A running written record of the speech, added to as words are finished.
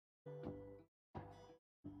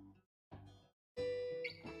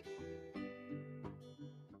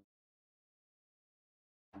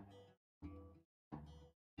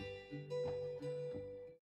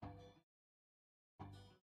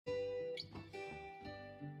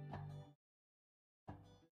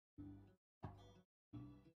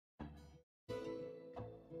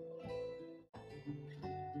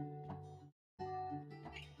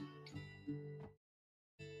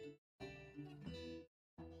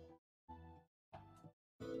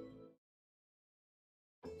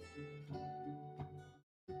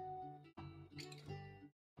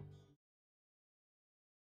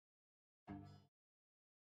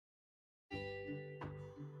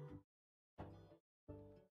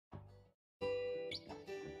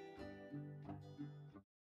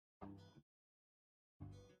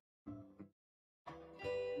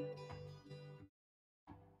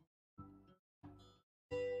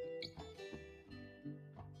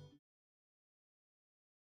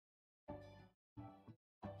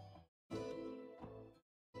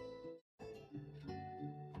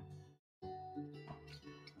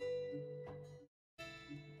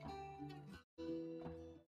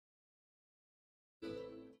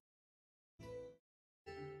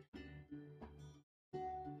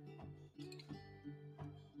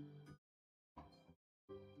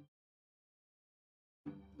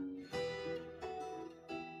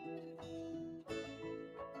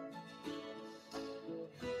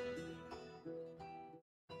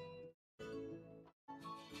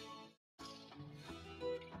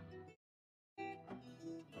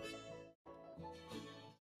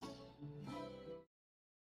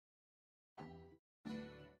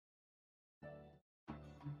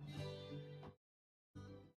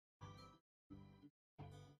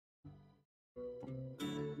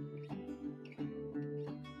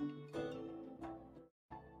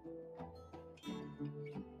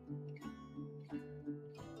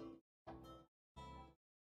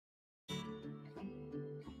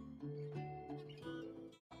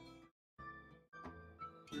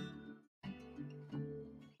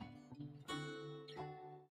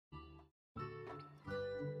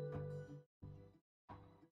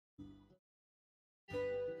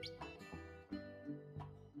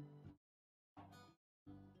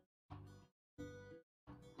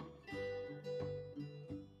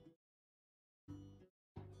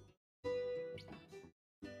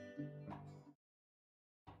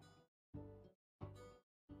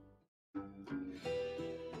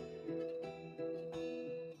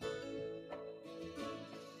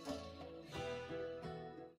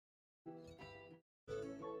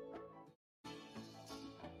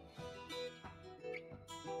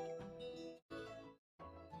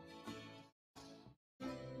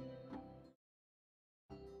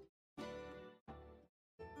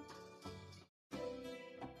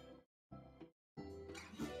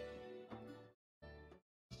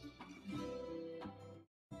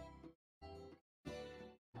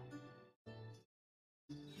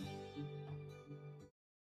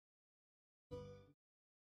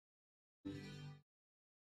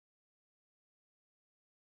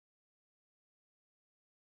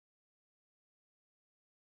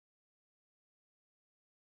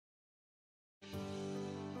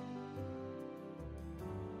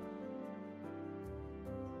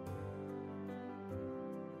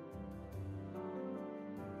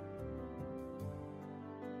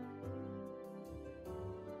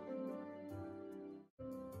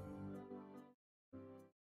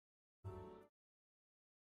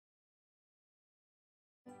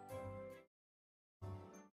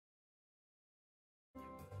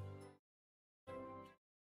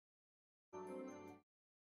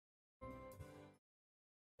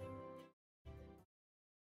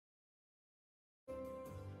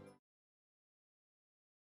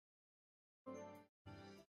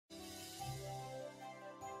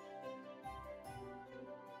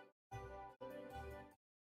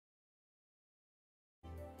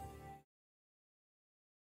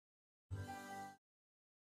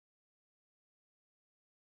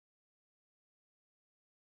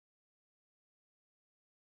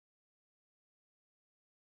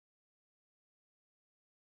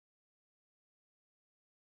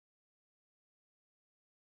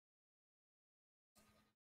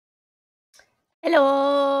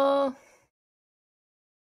Hello.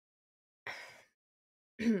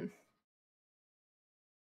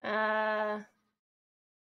 uh,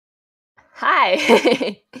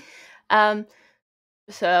 Hi. um,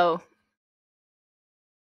 so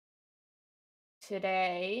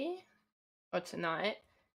today or tonight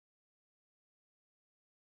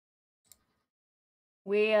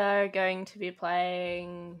we are going to be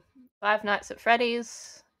playing Five Nights at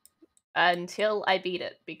Freddy's until I beat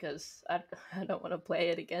it because I don't want to play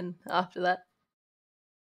it again after that.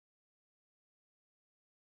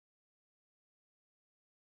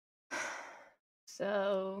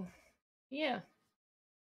 So, yeah.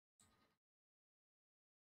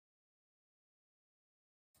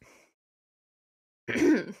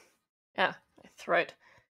 Yeah, my throat.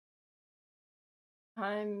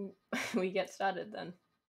 We get started then.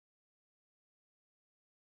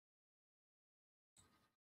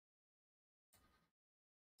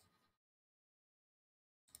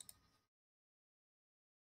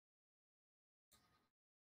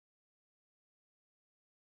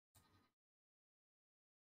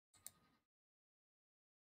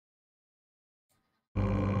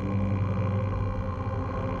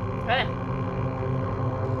 Okay.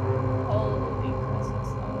 Holy Christmas.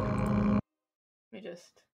 Let me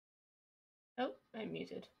just. Oh, I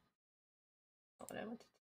muted. Not what I wanted.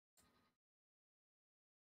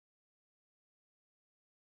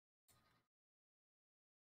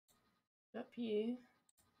 Up you.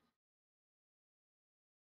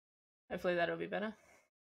 Hopefully that'll be better.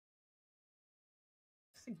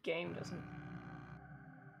 The game doesn't.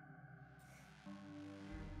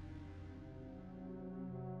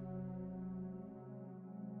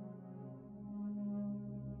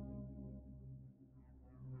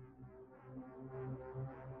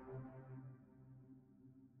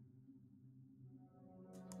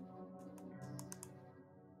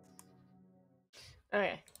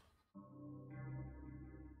 Okay.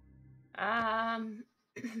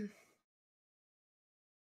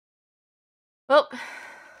 Well,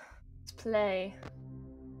 let's play.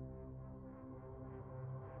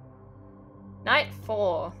 Night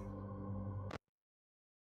 4.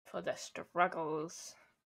 For the struggles.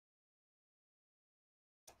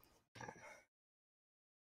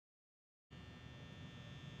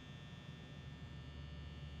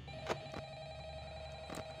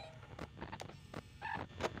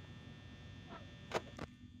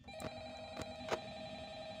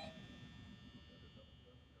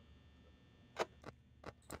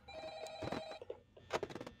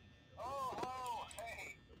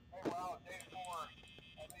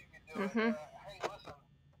 Mm-hmm. Hey, listen,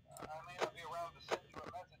 I may not be around to send you a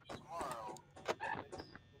message tomorrow.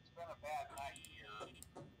 It's been a bad night here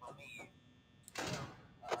for me.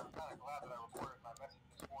 I'm kind of glad that I recorded my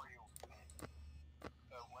messages for you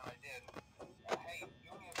when I did. Hey,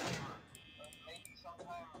 do me a favor. Maybe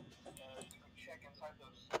sometime you can check inside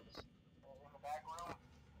those suits in the back room.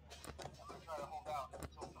 I'm gonna try to hold out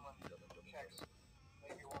until someone checks.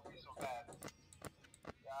 Maybe it won't be so bad.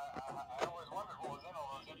 Yeah, I always wondered what was in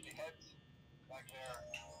all those empty heads back there.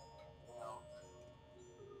 You know.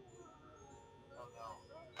 Oh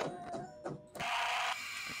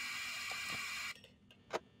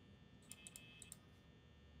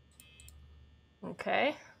no.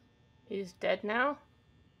 Okay. He's dead now?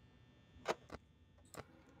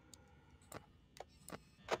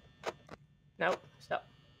 Nope. Stop.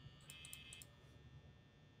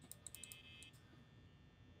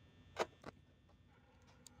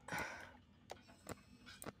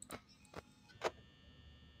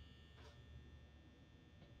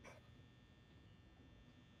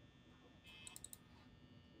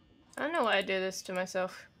 I don't know why I do this to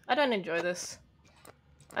myself. I don't enjoy this.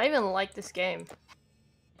 I even like this game.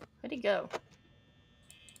 Where'd he go?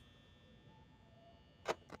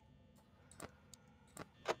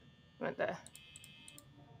 Went there.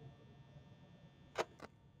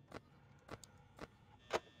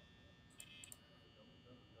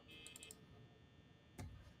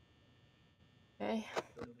 Okay.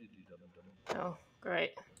 Oh,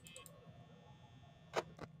 great.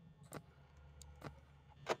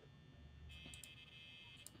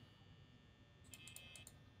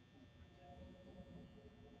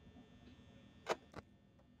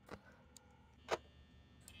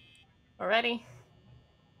 Already?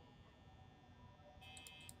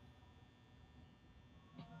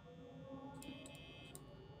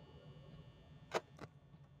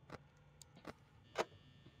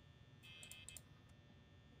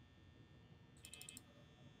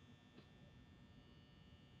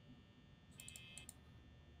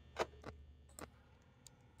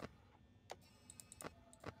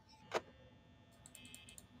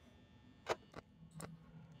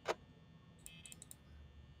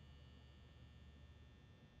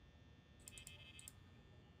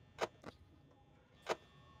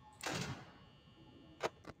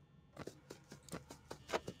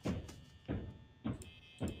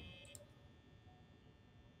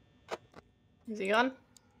 Is he gone?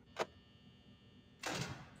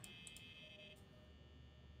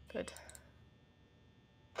 Good.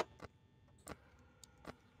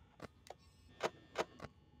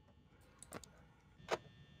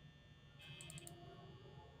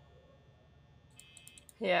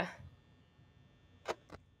 Yeah.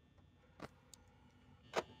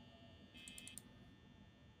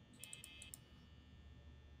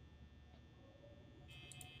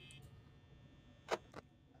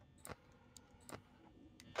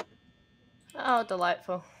 Oh,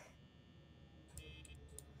 delightful.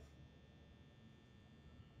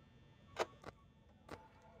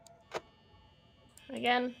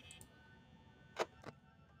 Again.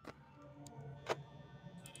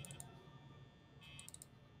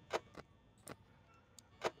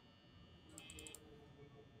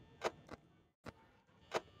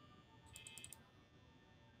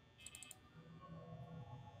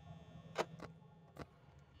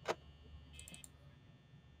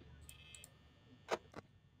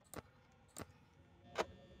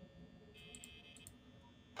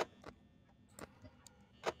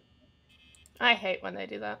 I hate when they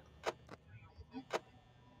do that.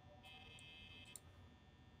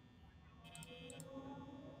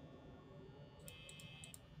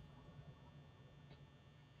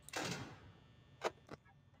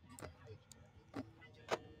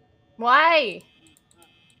 Why?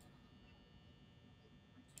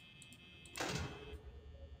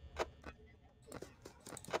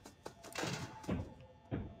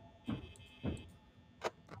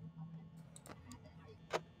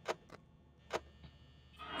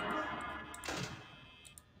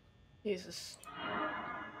 Jesus.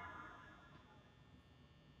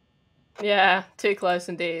 Yeah, too close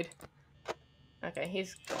indeed. Okay,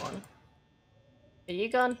 he's gone. Are you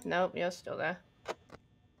gone? Nope, you're still there.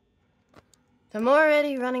 I'm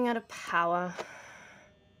already running out of power.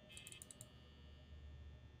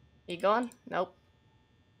 You gone? Nope.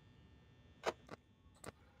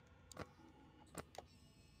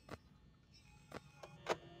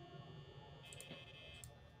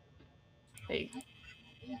 Hey.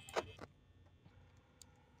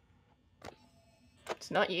 It's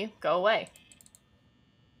not you. Go away.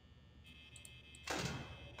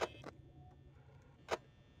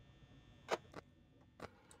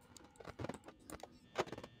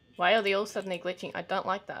 Why are they all suddenly glitching? I don't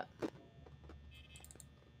like that.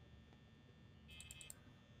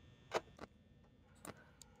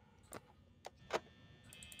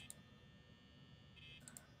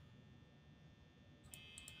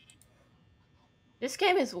 This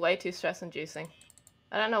game is way too stress-inducing.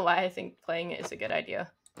 I don't know why I think playing it is a good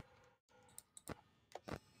idea.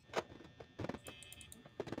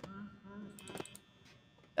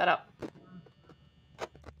 Shut up.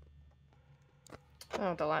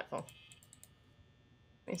 Oh, delightful.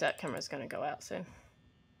 Means that camera's gonna go out soon.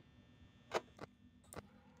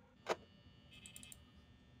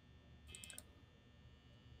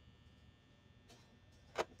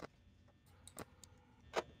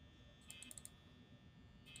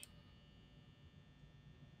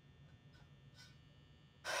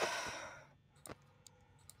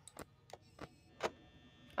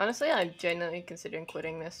 Honestly, I'm genuinely considering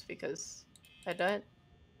quitting this because I don't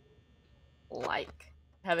like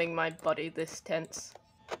having my body this tense.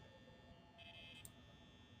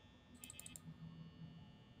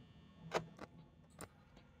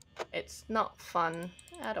 It's not fun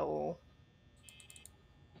at all.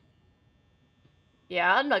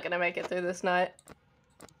 Yeah, I'm not gonna make it through this night.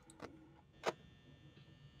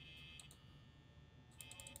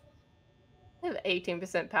 I have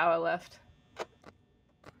 18% power left.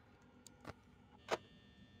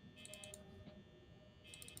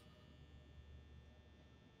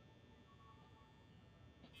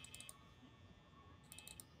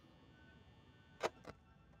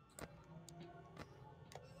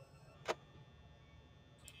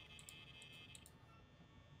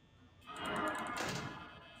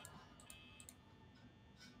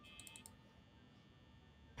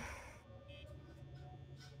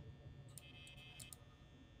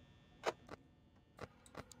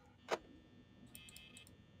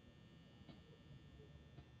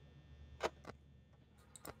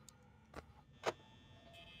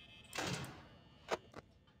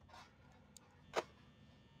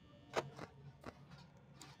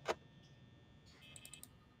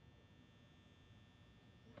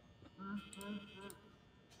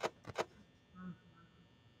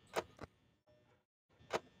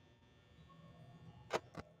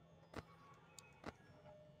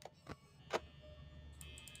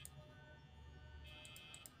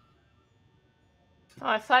 Oh,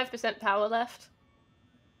 I have 5% power left.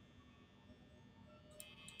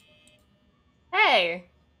 Hey!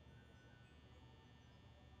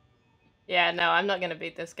 Yeah, no, I'm not gonna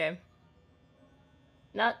beat this game.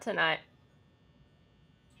 Not tonight.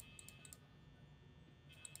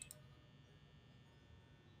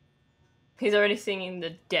 He's already singing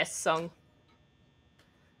the death song.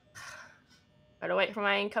 Gotta wait for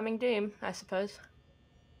my incoming doom, I suppose.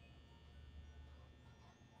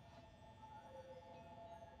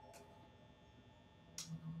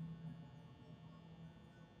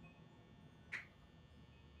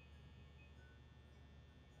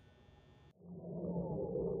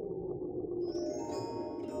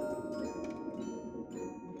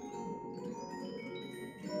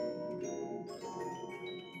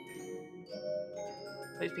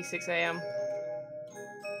 Please be 6 a.m.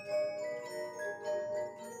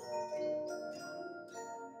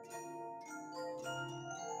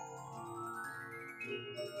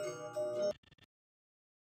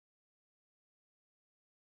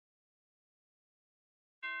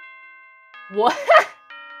 What?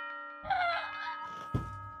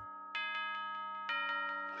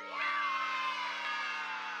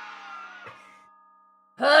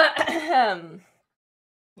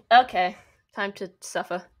 Okay, time to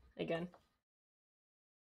suffer again.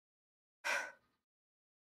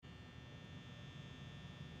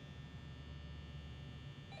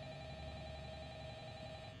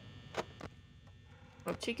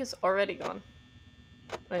 Well, Chica's already gone.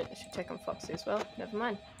 Wait, I should check on Foxy as well. Never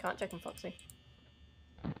mind, can't check on Foxy.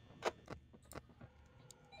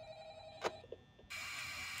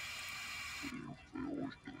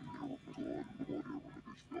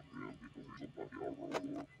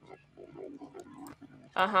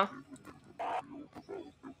 Uh-huh.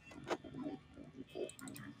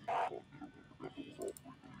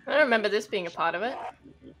 I don't remember this being a part of it.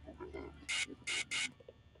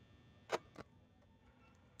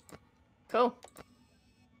 Cool.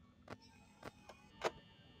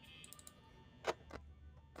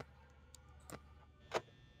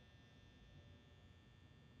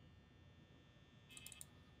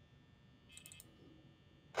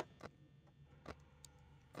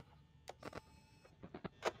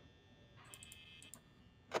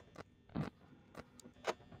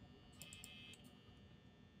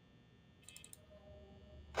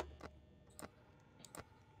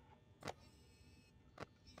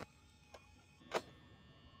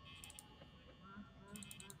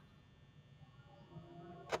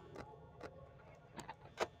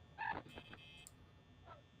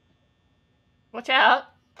 Watch out!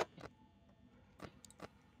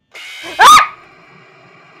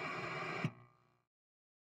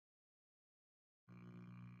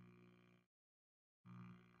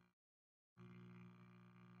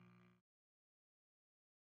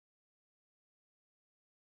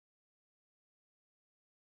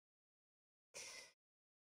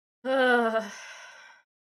 Ah!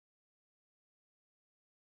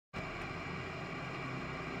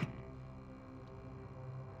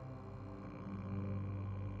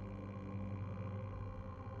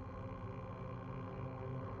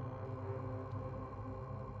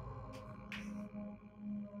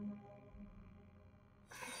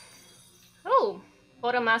 Oh,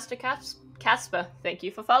 Quartermaster Casper, thank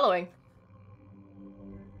you for following.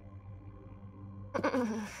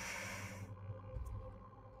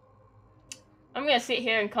 I'm gonna sit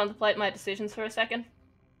here and contemplate my decisions for a second.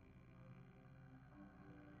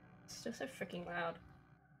 It's still so freaking loud.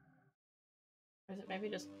 Or is it maybe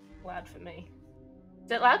just loud for me?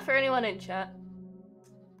 Is it loud for anyone in chat?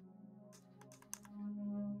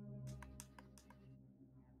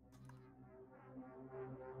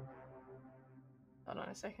 Hold on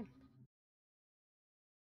a second.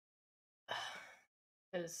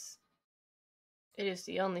 Because it is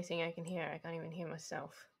the only thing I can hear. I can't even hear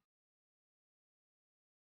myself.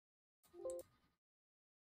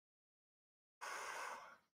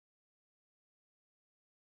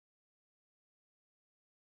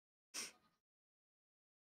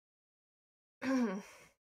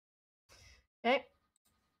 Okay.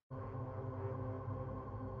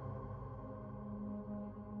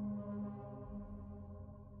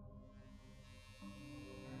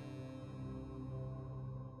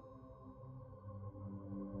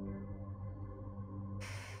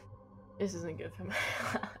 This isn't good for me.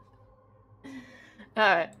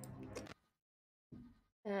 Alright.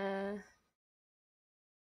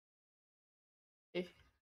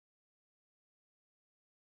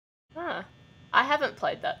 Huh. I haven't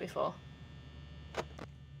played that before.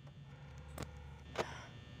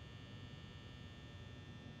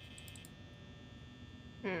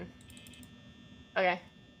 Okay.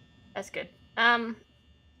 That's good.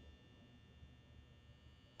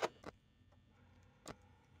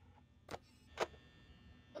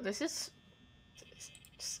 This is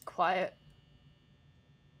just quiet.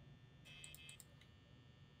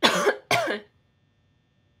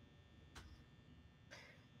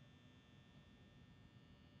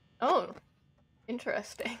 Oh,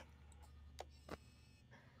 interesting.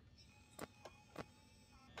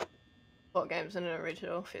 Four games in an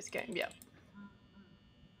original, fifth game, yep.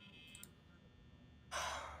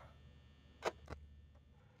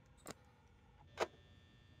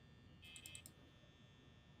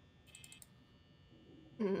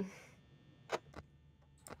 Mm.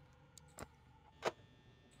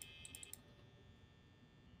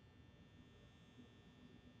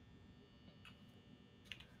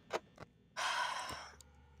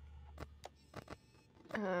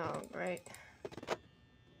 Oh, great.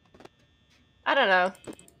 I don't know.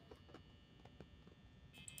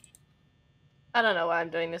 I don't know why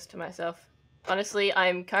I'm doing this to myself. Honestly,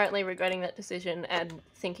 I'm currently regretting that decision and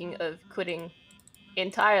thinking of quitting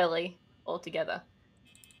entirely altogether.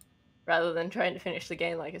 Rather than trying to finish the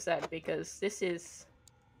game, like I said, because this is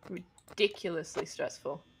ridiculously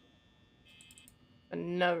stressful. For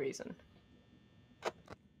no reason.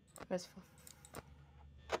 Where's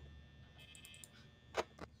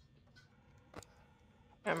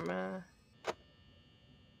camera?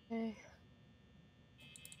 Okay.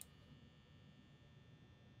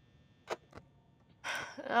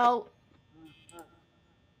 Oh.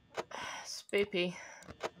 Spoopy.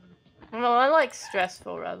 Well, I like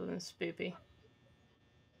stressful rather than spoopy.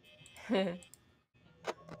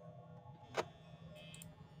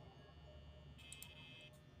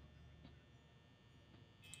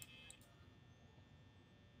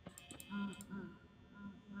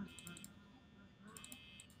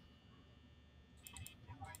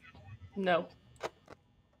 No.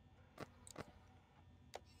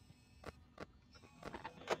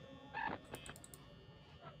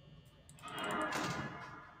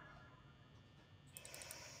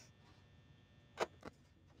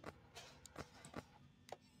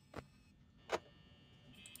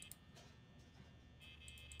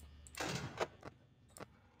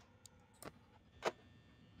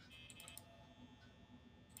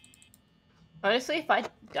 Honestly, if I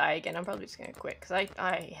die again, I'm probably just gonna quit, because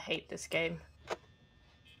I hate this game.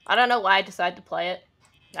 I don't know why I decided to play it.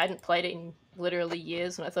 I hadn't played it in literally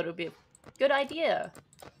years, and I thought it would be a good idea.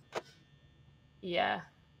 Yeah.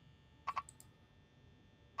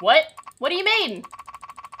 What? What do you mean?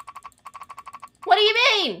 What do you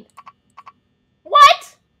mean?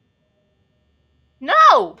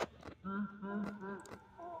 No!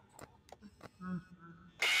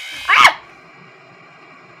 Ah!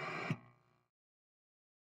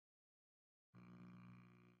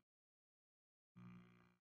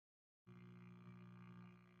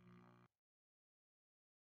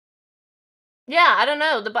 Yeah, I don't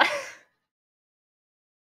know.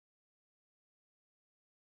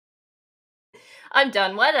 I'm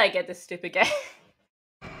done. Why did I get this stupid game?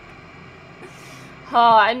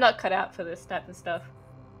 Oh, I'm not cut out for this type of stuff.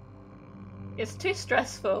 It's too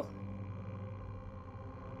stressful.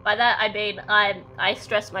 By that I mean I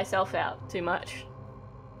stress myself out too much.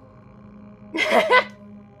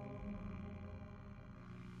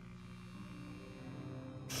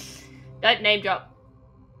 Don't name drop.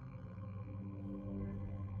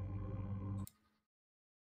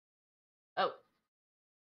 Oh.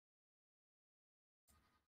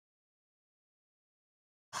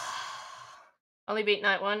 Only beat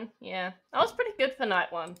night 1? Yeah. That was pretty good for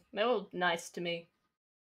night 1. They were nice to me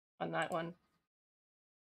on night 1.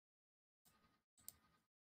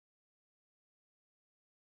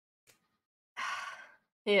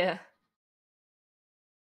 Yeah.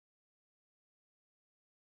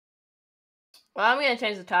 Well, I'm gonna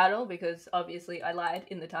change the title because obviously I lied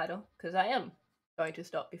in the title, because I am going to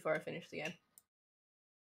stop before I finish the game.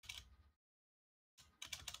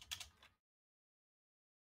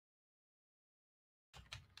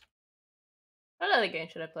 What other game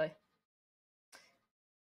should I play?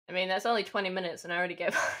 I mean, that's only 20 minutes and I already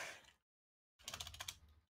gave up.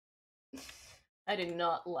 I do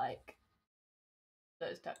not like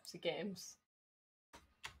those types of games.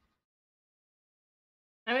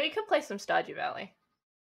 I mean, we could play some Stardew Valley.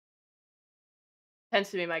 Tends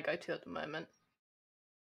to be my go-to at the moment.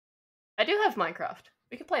 I do have Minecraft.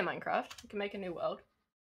 We could play Minecraft. We can make a new world.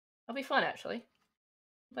 That'll be fun, actually.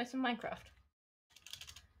 Play some Minecraft.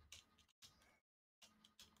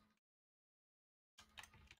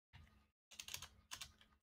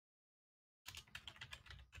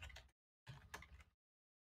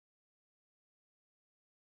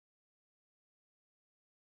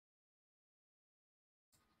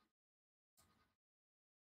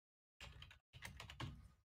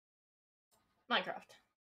 Minecraft.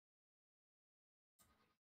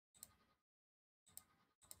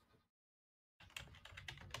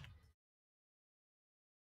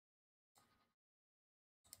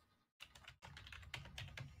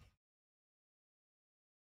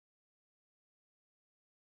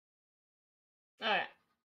 Alright.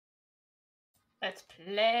 Let's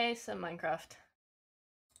play some Minecraft.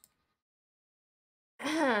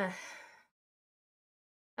 I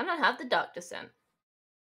don't have the Dark Descent.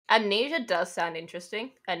 Amnesia does sound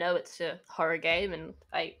interesting. I know it's a horror game and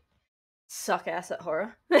I suck ass at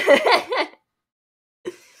horror.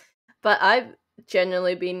 But I've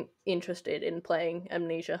genuinely been interested in playing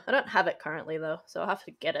Amnesia. I don't have it currently though, so I'll have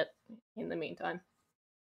to get it in the meantime.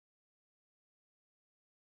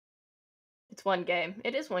 It's one game.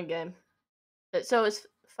 It is one game. But so is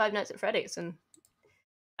Five Nights at Freddy's, and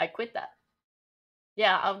I quit that.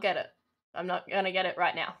 Yeah, I'll get it. I'm not gonna get it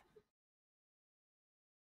right now.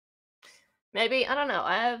 Maybe, I don't know,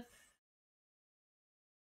 I have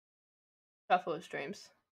a couple of streams.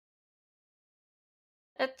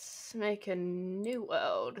 Let's make a new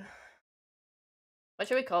world. What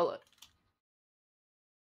should we call it?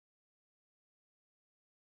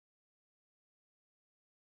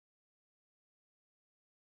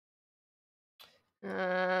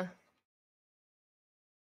 Uh,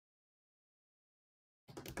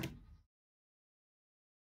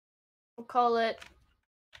 we'll call it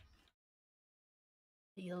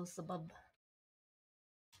Beelzebub.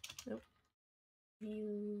 Nope.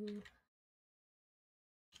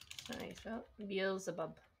 Sorry, spell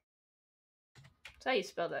Beelzebub. That's how you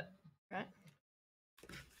spell that, right?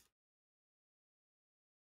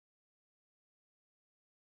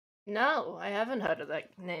 No, I haven't heard of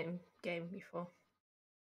that game before.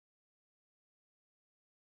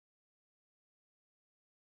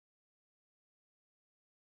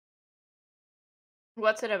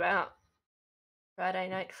 What's it about? Friday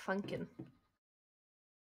Night Funkin'.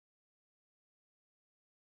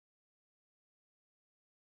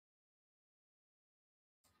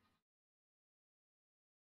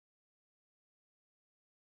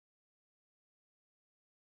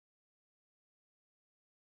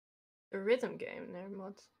 A rhythm game, no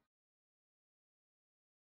mods.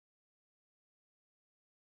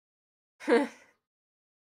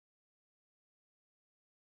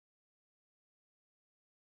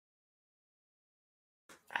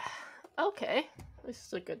 Okay, this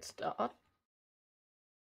is a good start.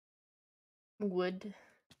 Wood.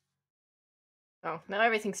 Oh, now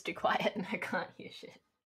everything's too quiet and I can't hear shit.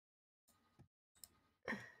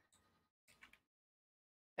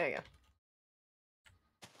 There we go.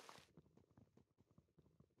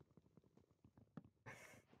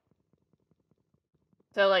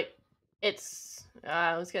 So, like, it's...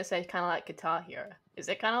 I was gonna say kind of like Guitar Hero. Is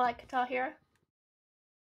it kind of like Guitar Hero?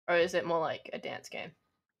 Or is it more like a dance game?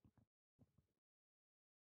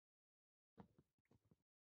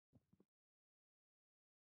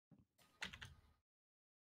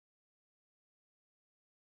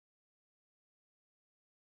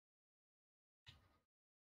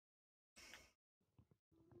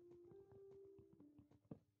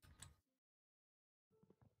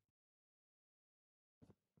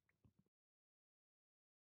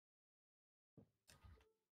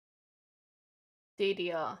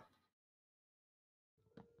 DDR.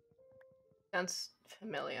 Sounds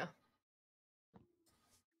familiar.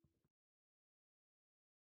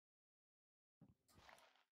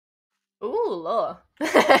 Ooh, lore.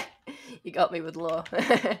 You got me with lore.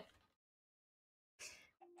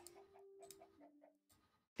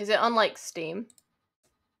 Is it on, like, Steam?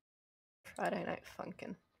 Friday Night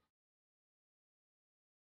Funkin'.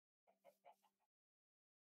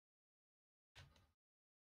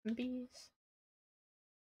 Bees.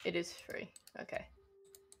 It is free. Okay.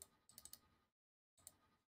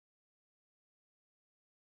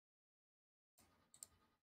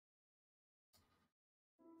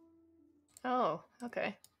 Oh,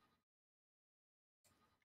 okay.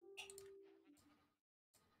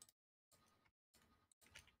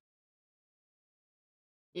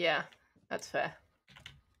 Yeah, that's fair.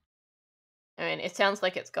 I mean, it sounds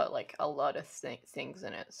like it's got, like, a lot of things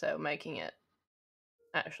in it, so making it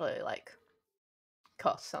actually, like,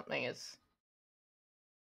 cost something is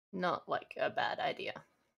not, like, a bad idea.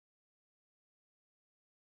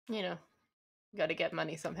 You know, gotta get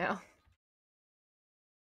money somehow.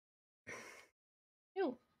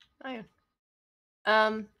 Ooh, iron.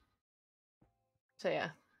 So yeah,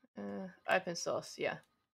 open source, yeah.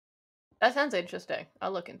 That sounds interesting.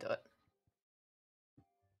 I'll look into it.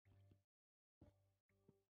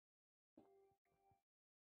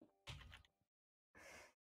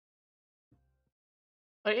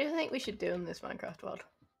 What do you think we should do in this Minecraft world?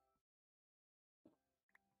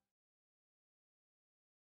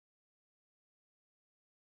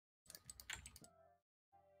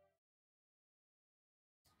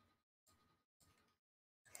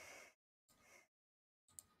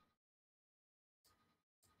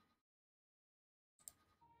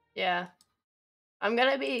 Yeah. I'm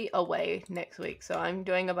gonna be away next week, so I'm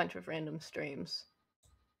doing a bunch of random streams.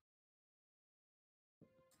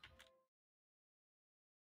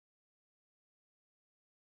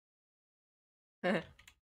 ET.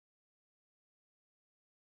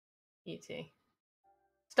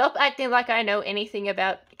 Stop acting like I know anything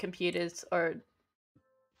about computers or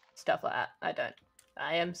stuff like that. I don't.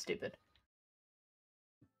 I am stupid.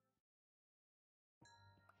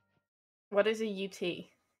 What is a UT?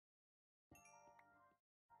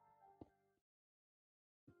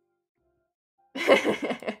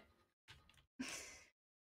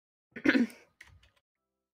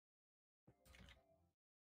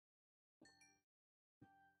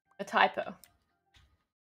 A typo.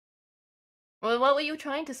 Well, what were you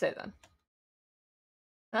trying to say then?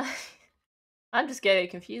 I'm just getting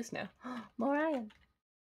confused now. More iron.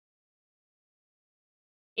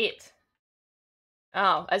 It.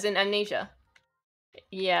 Oh, as in amnesia.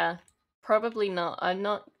 Yeah, probably not. I'm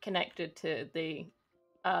not connected to the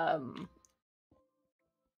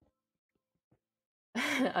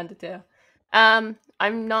Undertale. I'm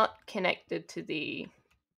not connected to the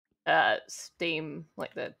Steam,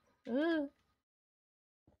 like the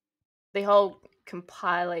whole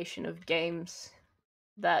compilation of games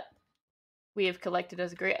that we have collected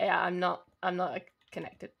as a group. Yeah, I'm not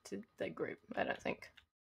connected to the group. I don't think.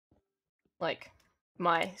 Like,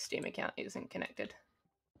 my Steam account isn't connected.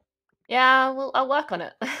 Yeah, well, I'll work on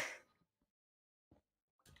it.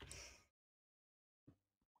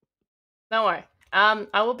 Don't worry.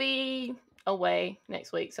 I will be away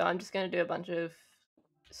next week, so I'm just gonna do a bunch of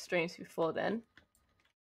streams before then.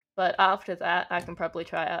 But after that, I can probably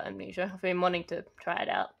try out Amnesia. I've been wanting to try it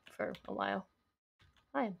out for a while.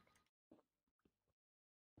 Fine.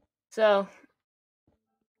 So,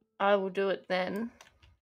 I will do it then,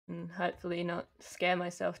 and hopefully not scare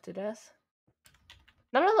myself to death.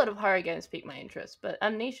 Not a lot of horror games pique my interest, but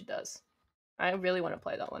Amnesia does. I really want to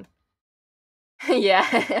play that one.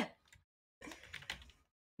 Yeah.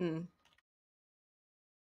 Hmm.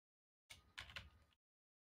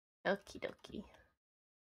 Okie dokie.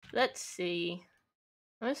 Let's see.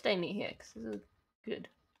 I'm gonna stay near here because this is good.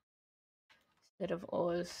 Bit of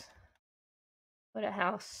ores. Put a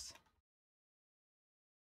house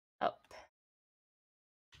up.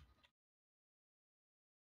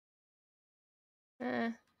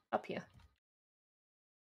 Up here.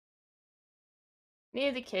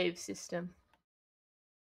 Near the cave system.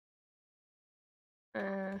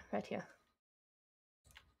 Right here.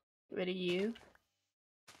 Get rid of you.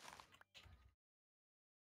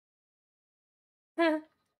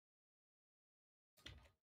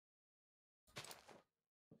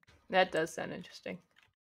 That does sound interesting.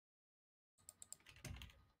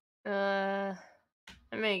 I'm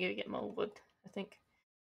gonna go get more wood, I think.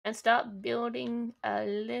 And start building a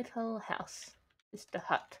little house. Just a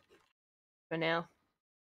hut. For now.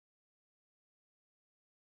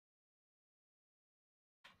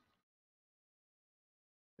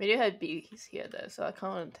 We do have bees here though, so I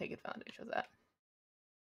kind of want to take advantage of that.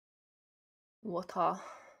 Water.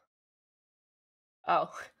 Oh.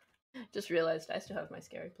 Just realized I still have my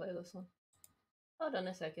scary playlist on. Hold on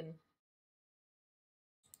a second.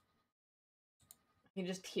 You can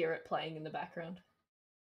just hear it playing in the background.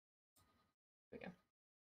 There we go.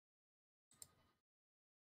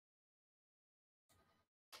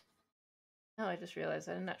 Oh, I just realized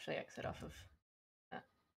I didn't actually exit off of that.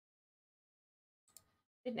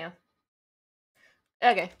 Did now.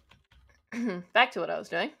 Okay. Back to what I was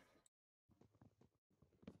doing.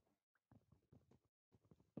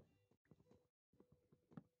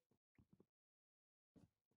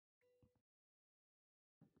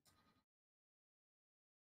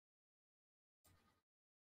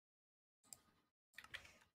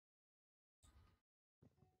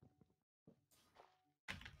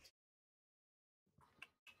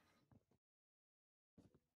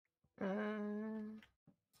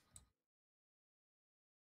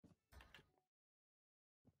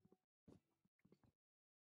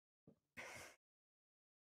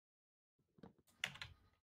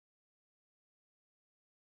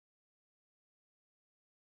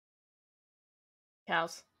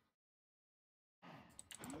 Cows.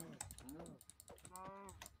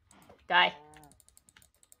 Die.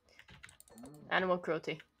 Animal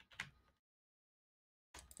cruelty.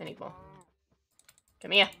 I need more.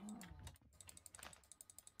 Come here.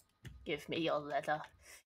 Give me your leather.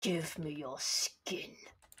 Give me your skin.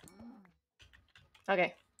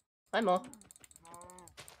 Okay. One more.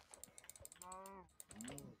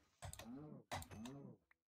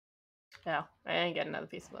 Oh, I didn't get another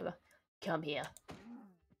piece of leather. Come here.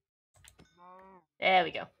 There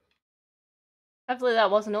we go. Hopefully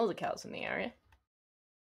that wasn't all the cows in the area.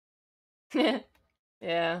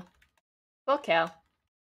 Yeah. Poor cow.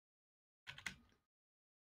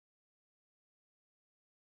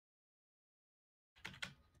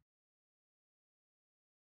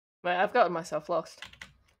 Wait, I've gotten myself lost.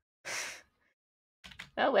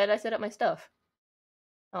 Oh, where did I set up my stuff?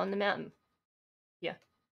 On the mountain. Yeah.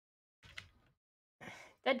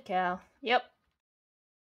 Dead cow. Yep.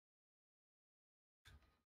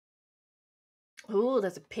 Ooh,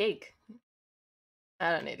 there's a pig.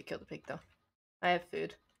 I don't need to kill the pig though. I have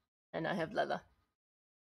food. And I have leather.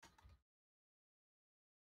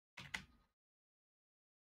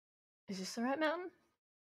 Is this the right mountain?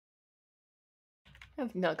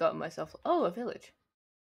 I've not gotten myself. Oh, a village.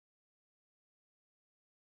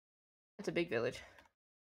 It's a big village.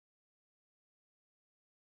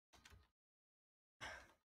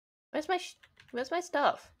 Where's my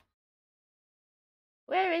stuff?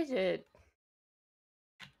 Where is it?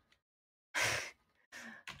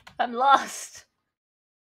 I'm lost.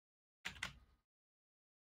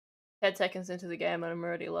 10 seconds into the game and I'm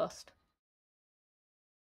already lost.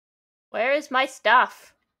 Where is my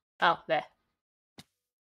stuff? Oh, there.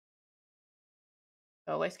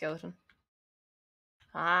 Go away, skeleton.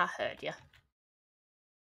 Ah, heard ya.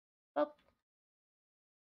 Oh.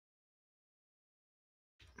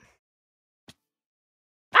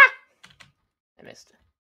 Ah! I missed.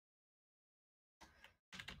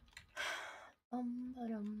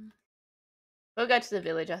 We'll go to the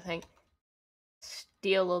village, I think.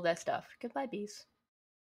 Steal all their stuff. Goodbye, bees.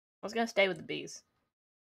 I was gonna stay with the bees.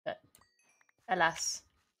 But, alas.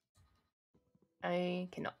 I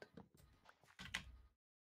cannot.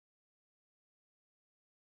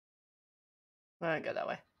 I won't go that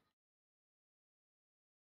way.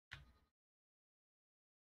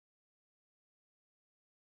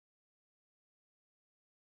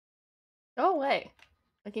 Go away.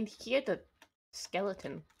 I can hear the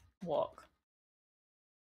skeleton walk.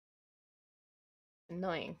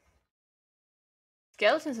 Annoying.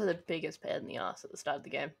 Skeletons are the biggest pain in the ass at the start of the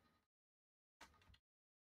game.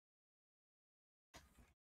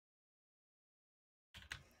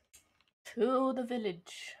 To the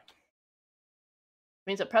village.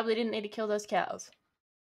 Means I probably didn't need to kill those cows.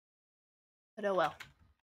 But oh well.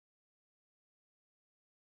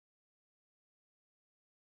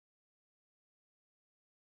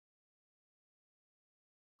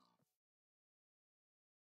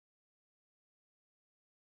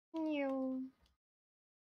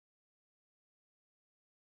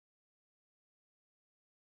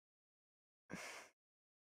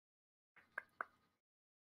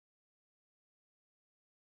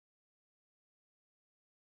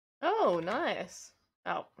 Oh, nice.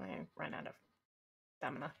 Oh, I ran out of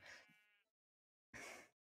stamina.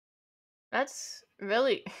 That's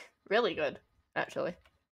really, really good, actually.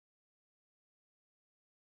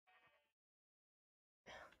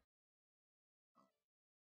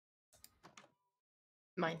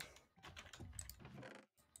 Mine.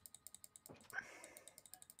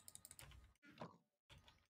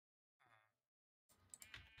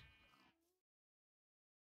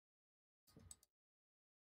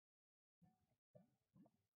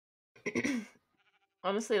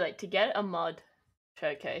 Honestly, like, to get a mod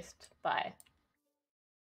showcased by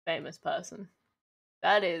famous person,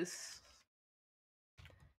 that's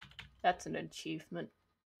an achievement.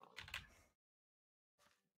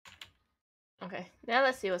 Okay, now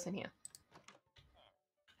let's see what's in here.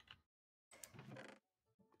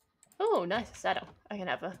 Oh, nice saddle. I can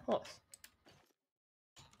have a horse.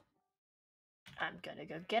 I'm gonna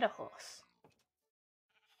go get a horse.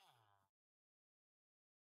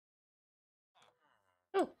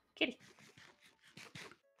 Oh, kitty.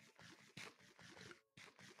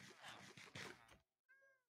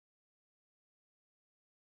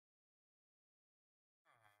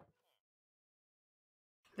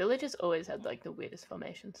 Villages always had like the weirdest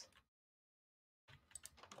formations.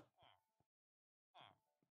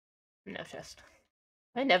 No chest.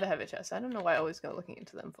 I never have a chest. I don't know why I always go looking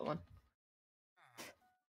into them for one.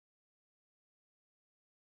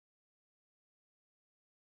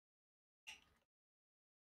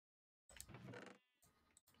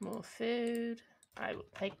 More food. I will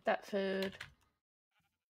take that food.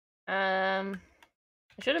 I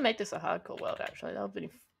should have made this a hardcore world actually. That would have been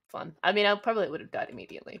fun. I mean, I probably would have died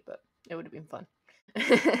immediately, but it would have been fun.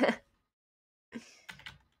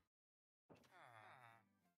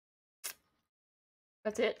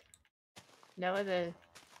 That's it. No other.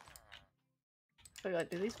 Forgot.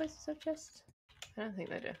 Do these places have chests? I don't think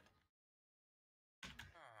they do.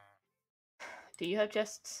 Do you have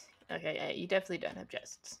chests? Okay, yeah, you definitely don't have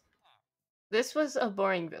chests. This was a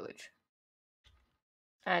boring village.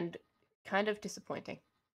 And kind of disappointing.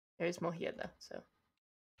 There is more here though, so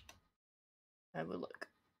I will look.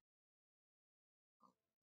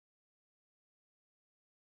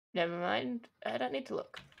 Never mind, I don't need to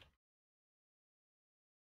look.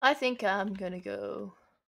 I think I'm gonna go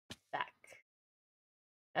back.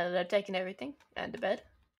 Now that I've taken everything and to bed.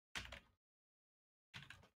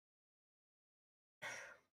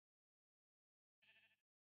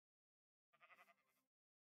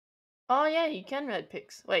 Oh yeah, you can red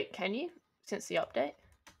picks. Wait, can you? Since the update?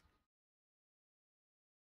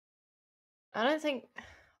 I don't think.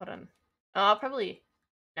 Hold on. Oh, I'll probably.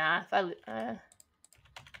 Nah, if I.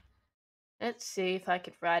 Let's see if I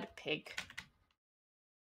could ride a pig.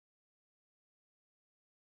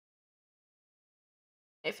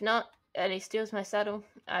 If not, and he steals my saddle,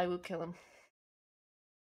 I will kill him.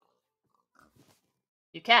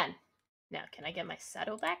 You can. Now, can I get my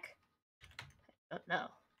saddle back? I don't know.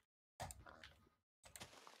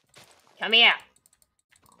 Come here!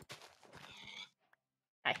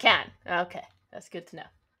 I can. Okay, that's good to know.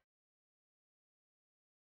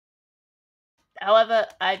 However,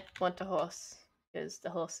 I want a horse, because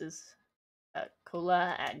the horses are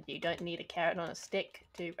cooler and you don't need a carrot on a stick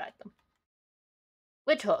to ride them.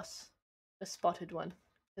 Which horse? The spotted one,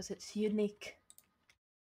 because it's unique.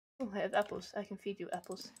 Oh, I have apples. I can feed you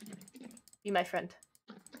apples. Be my friend.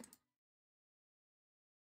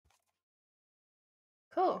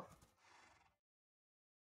 Cool.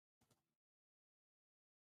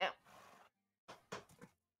 Ow.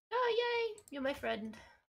 Oh, yay! You're my friend.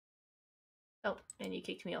 Oh, and you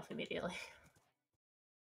kicked me off immediately.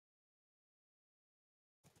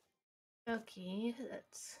 Okay,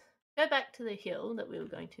 let's go back to the hill that we were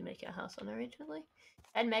going to make our house on originally,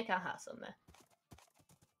 and make our house on there.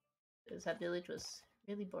 Because that village was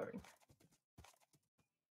really boring.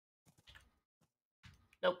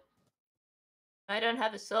 Nope. I don't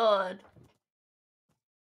have a sword.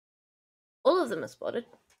 All of them are spotted.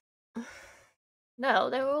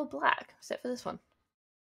 No, they were all black, except for this one.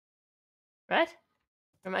 Right?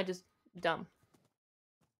 Or am I just dumb?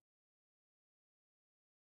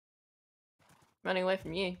 Running away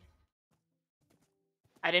from you.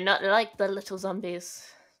 I do not like the little zombies.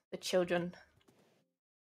 The children.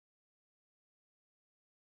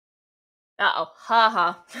 Uh-oh. Ha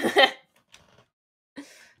ha.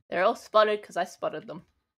 They're all spotted because I spotted them.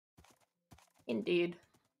 Indeed.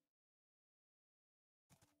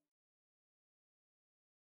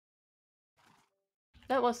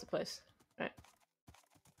 That was the place. Right.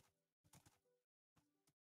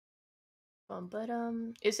 But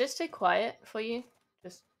is this too quiet for you?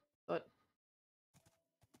 Just thought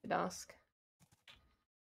I'd ask.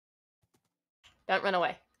 Don't run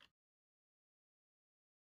away.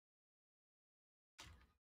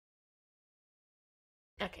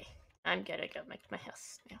 Okay, I'm gonna go make my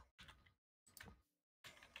house now.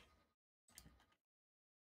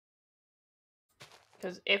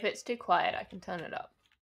 Because if it's too quiet, I can turn it up.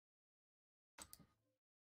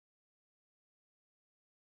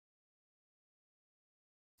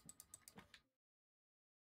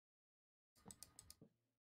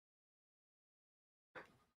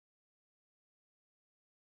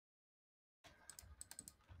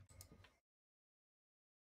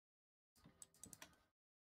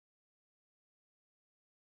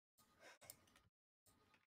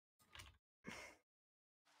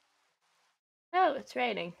 Oh, it's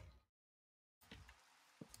raining.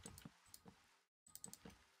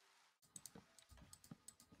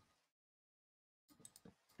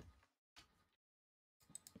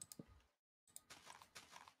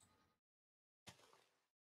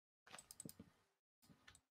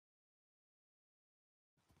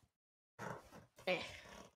 Eh.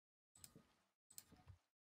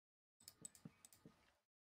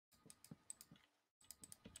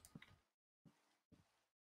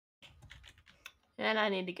 And I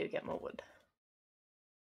need to go get more wood.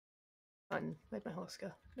 Fun. Where'd my horse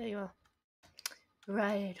go? There you are.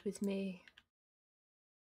 Ride with me.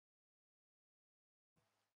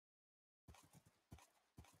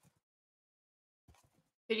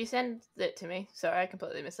 Could you send it to me? Sorry, I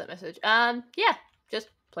completely missed that message. Yeah, just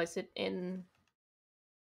place it in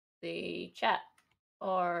the chat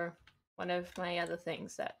or one of my other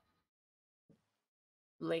things that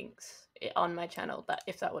links on my channel. That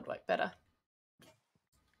if that would work better.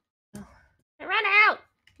 Oh. I ran out.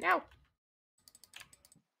 No.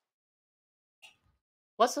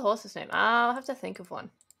 What's the horse's name? I'll have to think of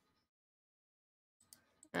one.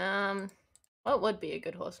 What would be a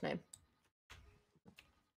good horse name?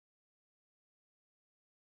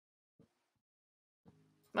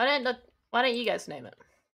 Why don't you guys name it?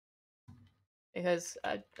 Because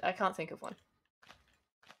I can't think of one.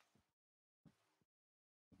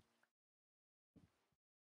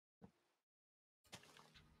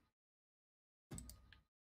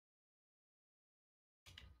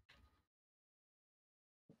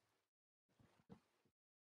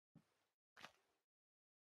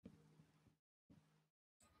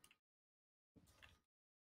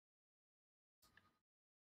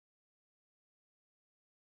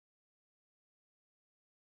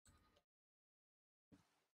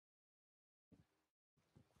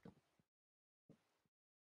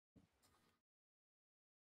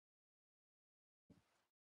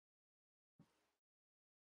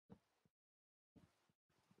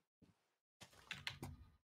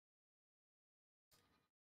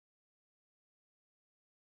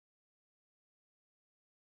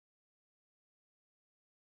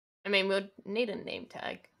 I mean, we'll need a name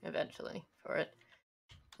tag eventually for it.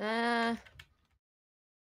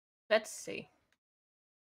 Let's see.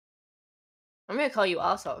 I'm gonna call you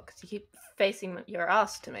asshole because you keep facing your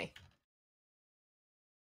ass to me.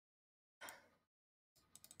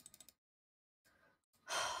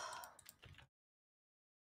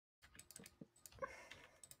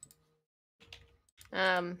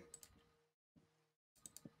 um.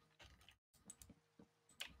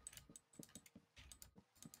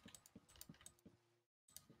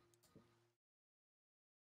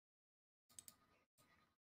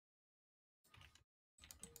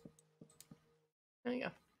 There you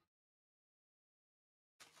go.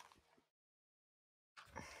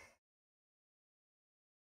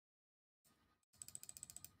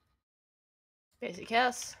 Basic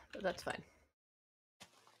house, but that's fine.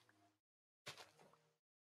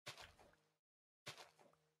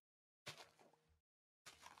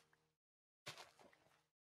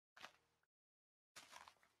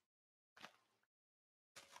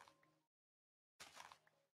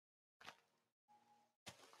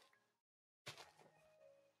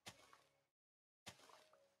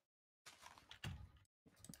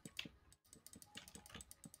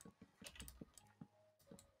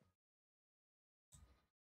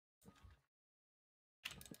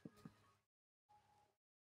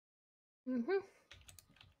 Mm-hmm.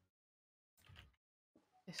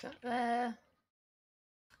 It's not there.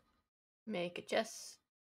 Make a chest.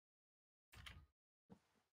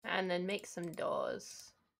 And then make some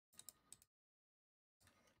doors.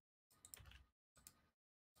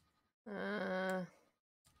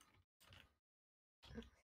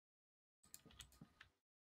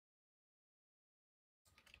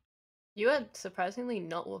 You are surprisingly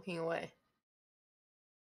not walking away.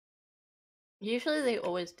 Usually they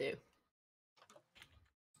always do.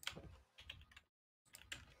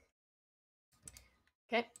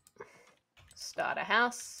 Okay. Start a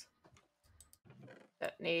house.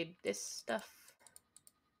 Don't need this stuff.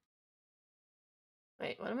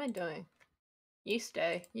 Wait, what am I doing? You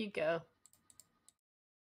stay. You go.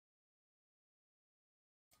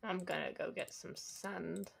 I'm gonna go get some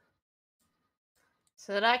sand.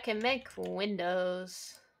 So that I can make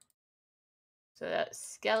windows. So that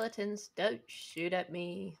skeletons don't shoot at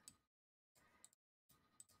me.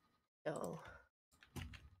 Oh.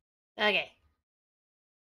 Okay.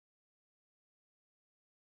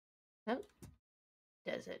 Nope.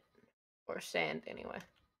 Desert. Or sand, anyway.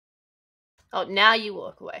 Oh, now you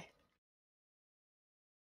walk away.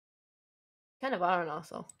 Kind of are an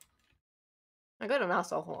arsehole. I got an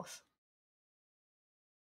arsehole horse.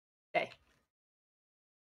 Okay.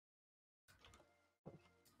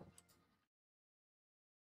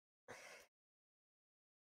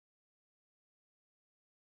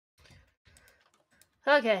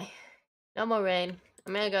 Okay. No more rain.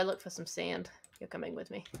 I'm gonna go look for some sand. You're coming with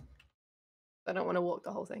me. I don't want to walk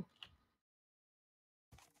the whole thing.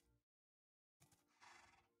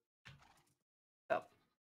 Oh.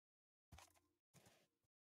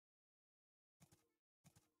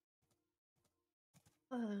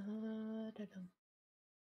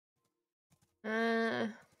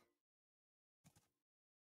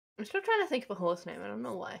 I'm still trying to think of a horse name. I don't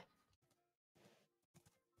know why.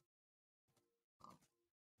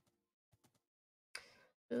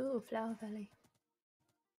 Ooh, Flower Valley.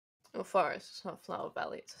 Oh, forest. It's not Flower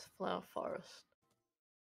Valley. It's a flower forest.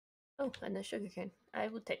 Oh, and the sugarcane. I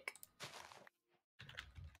will take.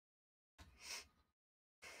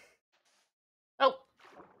 Oh!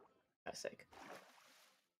 For God's sake.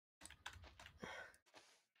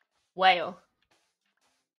 Whale.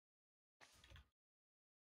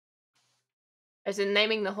 As in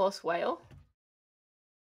naming the horse Whale?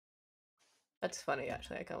 That's funny,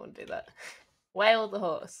 actually. I can't want to do that. Whale the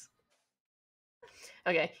horse.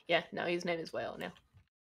 Okay, yeah, now his name is Whale now.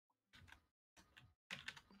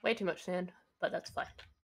 Way too much sand, but that's fine.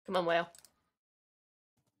 Come on, Whale.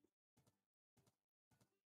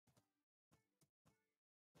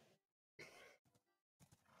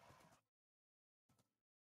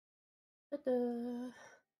 Ta-da.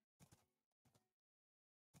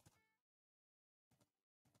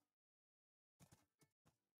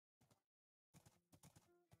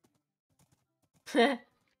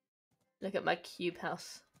 Look at my cube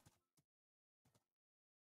house.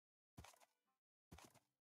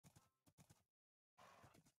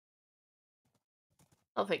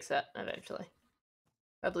 I'll fix that eventually.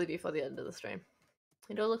 Probably before the end of the stream.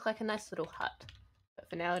 It'll look like a nice little hut. But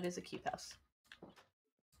for now, it is a cube house.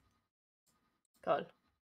 God.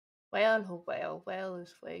 Whale, oh whale. Whale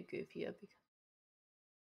is way goofier.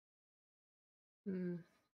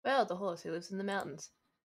 Whale, the horse who lives in the mountains.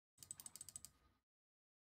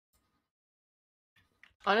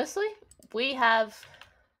 Honestly, we have...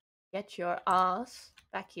 Get your ass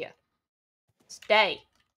back here. Stay.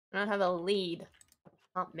 I don't have a lead.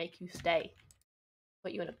 Can't make you stay.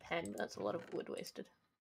 Put you in a pen. That's a lot of wood wasted.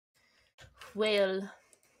 Whale.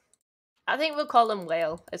 I think we'll call him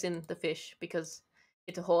Whale, as in the fish, because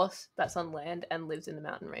it's a horse that's on land and lives in the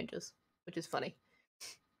mountain ranges, which is funny.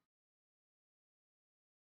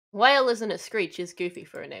 Whale isn't a screech, is goofy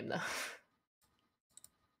for a name, though.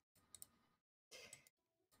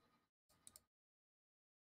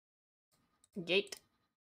 Gate.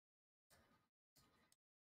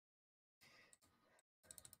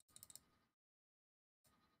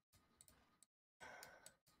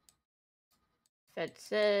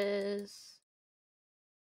 Fences.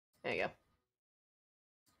 There you go.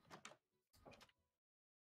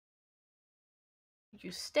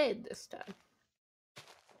 You stayed this time.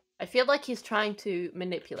 I feel like he's trying to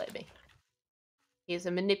manipulate me. He is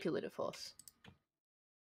a manipulative horse.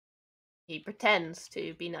 He pretends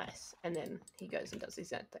to be nice, and then he goes and does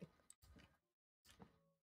his own thing.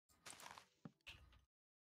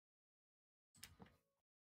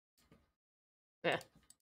 Yeah.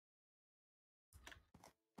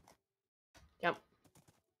 Jump.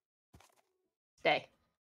 Stay.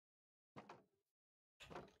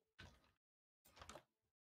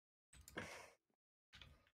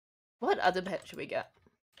 What other pet should we get?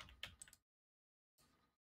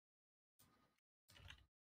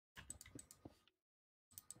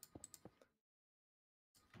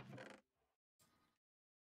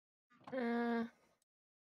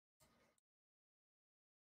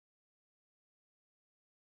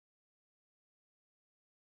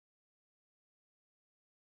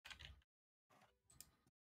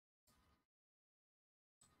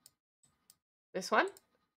 This one?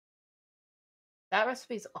 That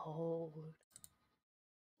recipe's old.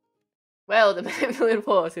 Well, the little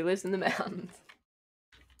horse who lives in the mountains.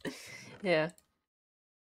 Yeah.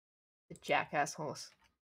 The jackass horse.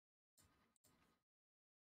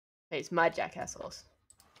 Hey, it's my jackass horse.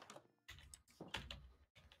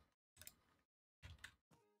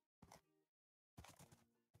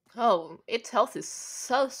 Oh, its health is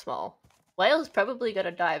so small. Whale's probably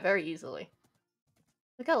gonna die very easily.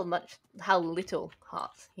 Look how little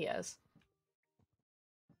heart he has.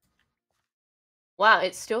 Wow,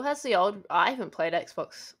 it still has the old. I haven't played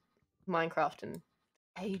Xbox Minecraft in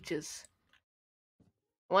ages.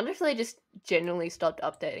 I wonder if they just genuinely stopped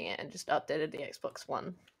updating it and just updated the Xbox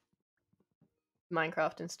One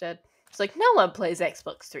Minecraft instead. It's like no one plays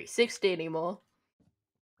Xbox 360 anymore.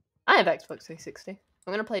 I have Xbox 360.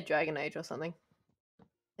 I'm gonna play Dragon Age or something. I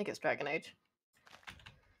think it's Dragon Age.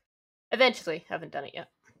 Eventually, haven't done it yet.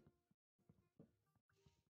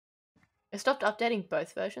 They stopped updating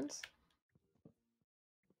both versions?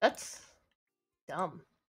 That's dumb.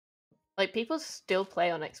 Like, people still play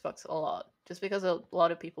on Xbox a lot. Just because a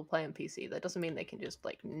lot of people play on PC, that doesn't mean they can just,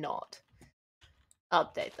 like, not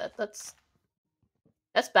update that. That's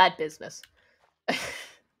bad business.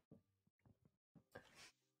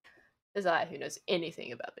 As I, who knows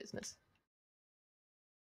anything about business.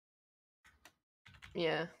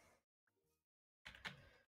 Yeah.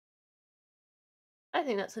 I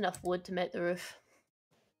think that's enough wood to make the roof.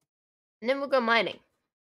 And then we'll go mining.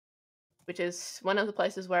 Which is one of the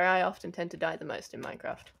places where I often tend to die the most in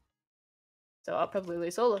Minecraft. So I'll probably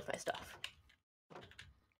lose all of my stuff.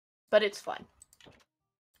 But it's fine.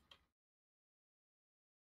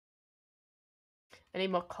 I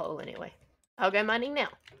need more coal anyway. I'll go mining now.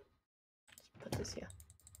 Let's put this here.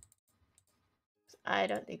 I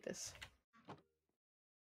don't need this.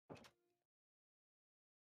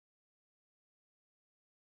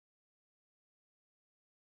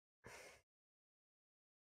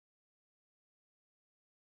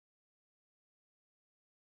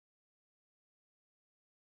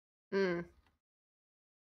 Hmm.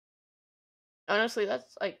 Honestly,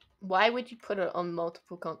 that's like, why would you put it on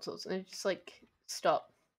multiple consoles and just like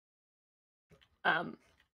stop,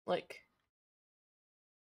 like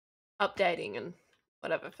updating and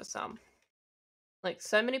whatever for some. Like,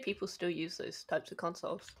 so many people still use those types of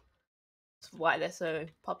consoles. That's why they're so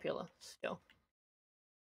popular still.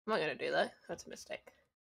 I'm not gonna do that. That's a mistake.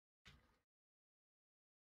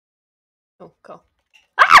 Oh, cool.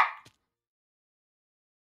 Ah!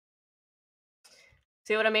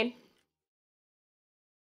 See what I mean?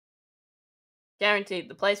 Guaranteed,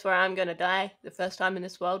 the place where I'm gonna die the first time in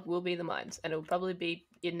this world will be the mines, and it'll probably be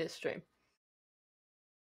in this stream.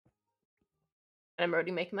 And I'm already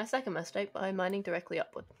making my second mistake by mining directly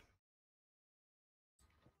upward.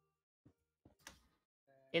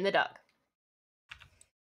 In the dark.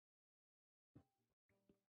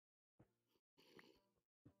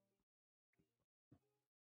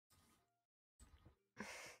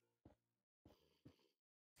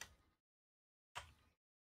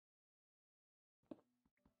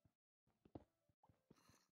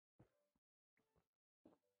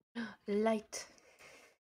 Light.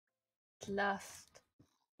 At last.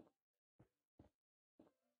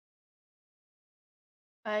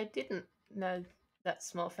 I didn't know that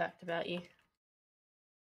small fact about you.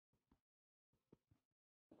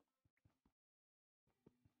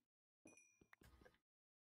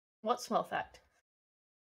 What small fact?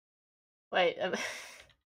 Wait,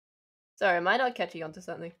 sorry, am I not catching on to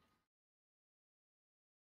something?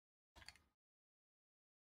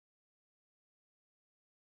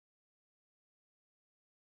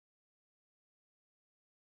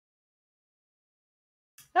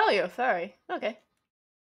 Oh, you're a furry. Okay.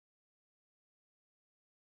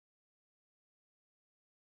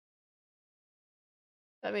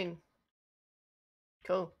 I mean,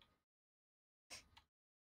 cool.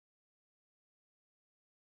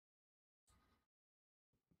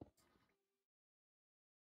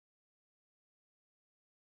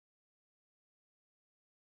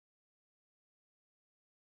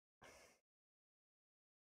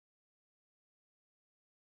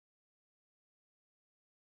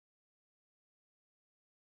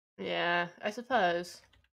 Yeah, I suppose.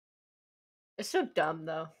 It's so dumb,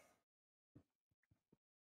 though.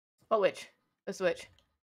 What witch? Where's the witch?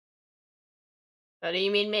 Oh, do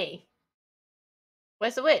you mean me?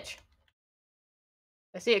 Where's the witch?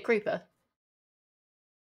 I see a creeper.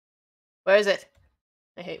 Where is it?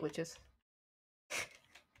 I hate witches.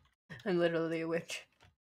 I'm literally a witch.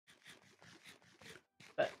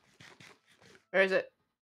 But where is it?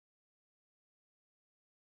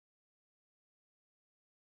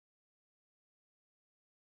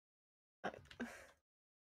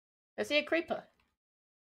 I see a creeper.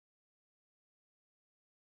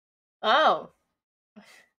 Oh.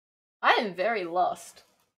 I am very lost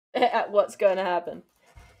at what's going to happen.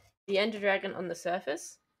 The Ender Dragon on the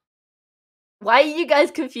surface? Why are you guys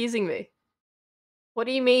confusing me? What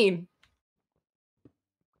do you mean?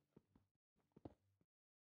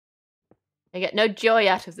 I get no joy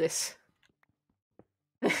out of this.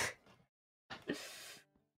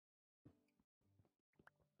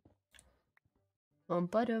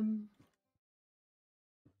 Bottom.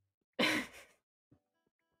 I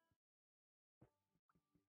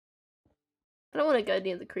don't want to go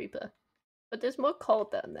near the creeper, but there's more coal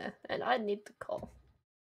down there, and I need the coal.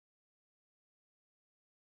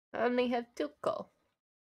 I only have 2 coal.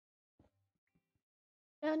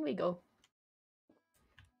 Down we go.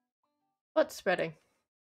 What's spreading?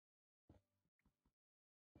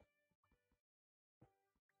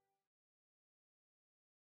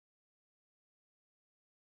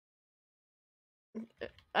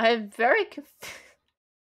 I'm very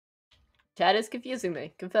Chat is confusing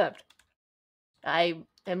me. Confirmed. I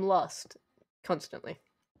am lost. Constantly.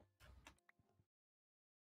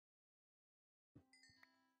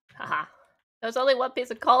 Haha. There's only 1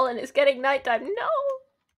 piece of coal and it's getting nighttime. No!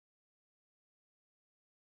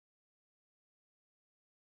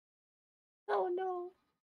 Oh no.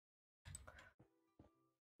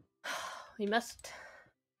 We must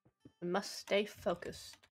stay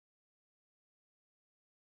focused.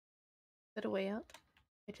 Is that a way out?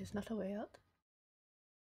 It is not a way out.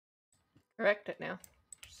 Correct it now.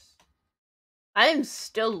 I am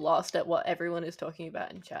still lost at what everyone is talking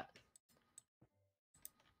about in chat.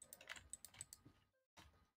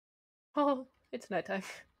 Oh, it's nighttime.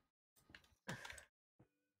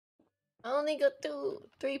 I only got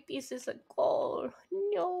 3 pieces of coal.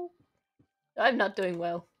 No. I'm not doing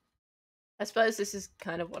well. I suppose this is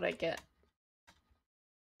kind of what I get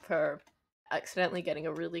for accidentally getting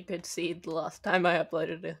a really good seed the last time I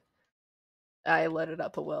uploaded it. I loaded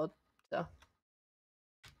up a world, so.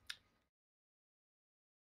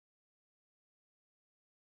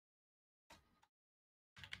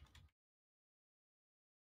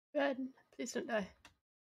 Good. Please don't die.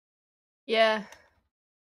 Yeah.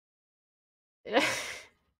 Believe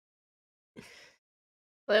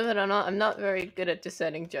it or not, I'm not very good at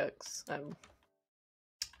discerning jokes. I'm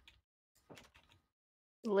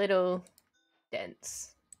a little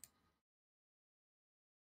dense.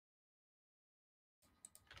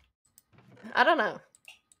 I don't know.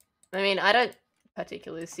 I mean, I don't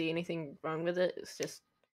particularly see anything wrong with it. It's just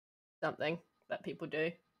something that people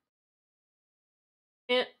do.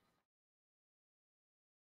 Yeah.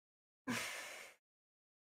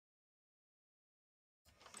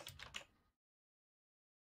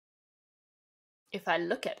 If I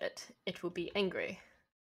look at it, it will be angry.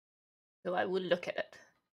 So I will look at it.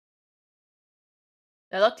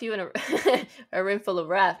 I locked you in a room full of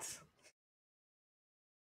rats.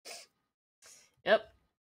 Yep.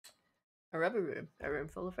 A rubber room. A room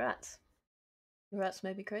full of rats. The rats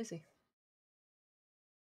may be crazy.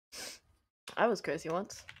 I was crazy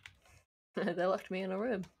once. They locked me in a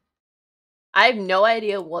room. I have no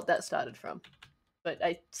idea what that started from, but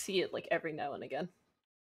I see it like every now and again.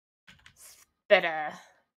 Better.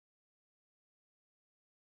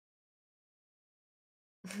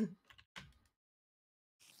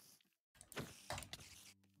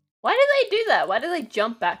 Why do they do that? Why do they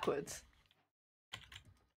jump backwards?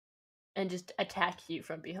 And just attack you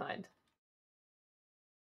from behind?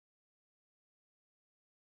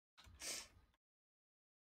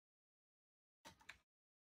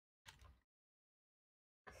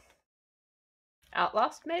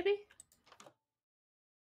 Outlast, maybe?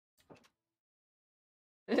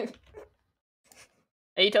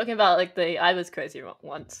 Are you talking about like the I was crazy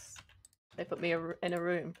once? They put me in a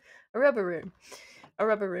room. A rubber room. A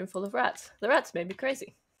rubber room full of rats. The rats made me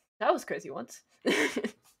crazy. I was crazy once.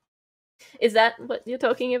 Is that what you're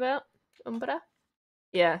talking about, Umbra?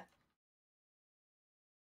 Yeah.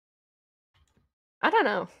 I don't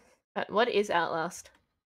know. What is Outlast?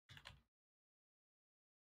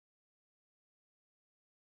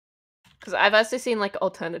 Because I've also seen like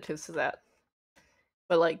alternatives to that.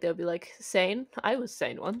 But like they'll be like, sane? I was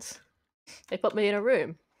sane once. They put me in a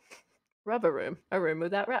room. Rubber room. A room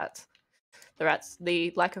without rats.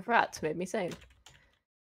 The lack of rats made me sane.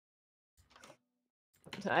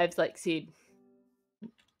 So I've like seen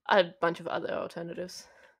a bunch of other alternatives.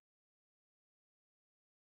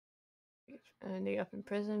 Ending up in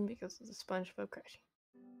prison because of the SpongeBob crashing.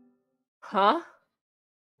 Huh?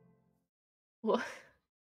 What?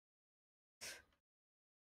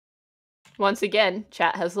 Once again,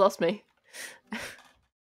 chat has lost me.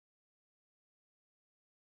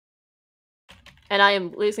 And I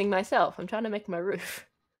am losing myself. I'm trying to make my roof.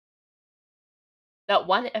 That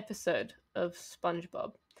one episode of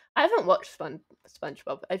SpongeBob. I haven't watched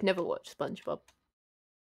SpongeBob. I've never watched SpongeBob.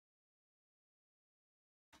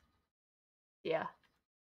 Yeah.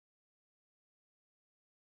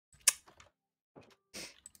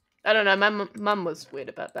 I don't know. My mum was weird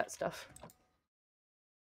about that stuff.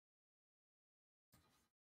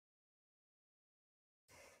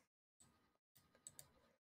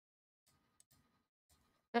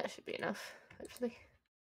 That should be enough, hopefully.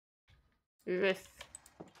 Roof.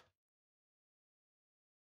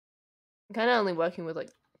 I'm kind of only working with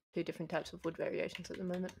like 2 different types of wood variations at the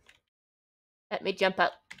moment. Let me jump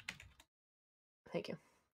up. Thank you.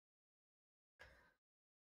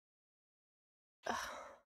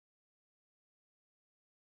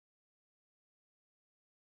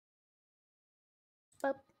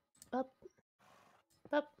 Up, up,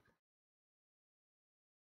 up,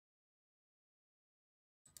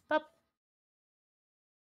 up,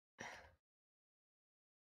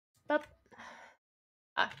 up.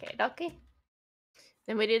 Okay, dokie.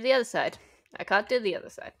 Then we do the other side. I can't do the other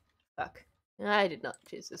side. Fuck. I did not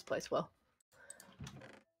choose this place well.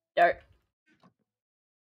 Dirt.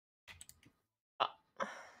 Oh.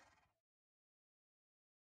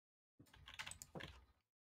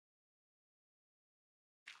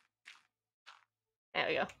 There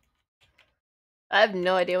we go. I have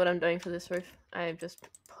no idea what I'm doing for this roof. I am just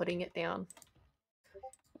putting it down.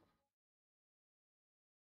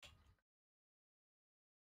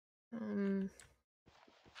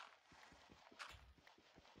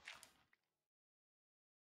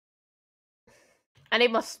 I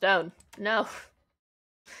need more stone. No.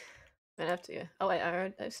 I have to. Oh wait,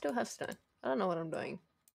 I still have stone. I don't know what I'm doing.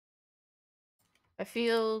 I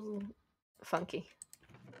feel funky.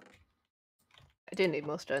 I do need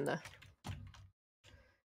more stone though.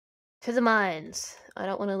 To the mines. I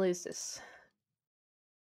don't want to lose this.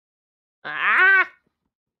 Ah!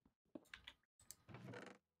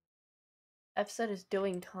 Episode is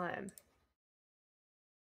doing time.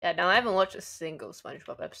 Yeah, no, I haven't watched a single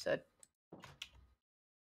SpongeBob episode.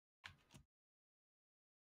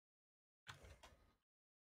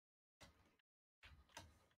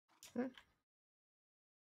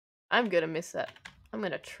 I'm gonna miss that. I'm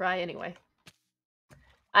gonna try anyway.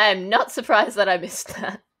 I am not surprised that I missed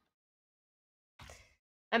that.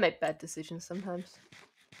 I make bad decisions sometimes.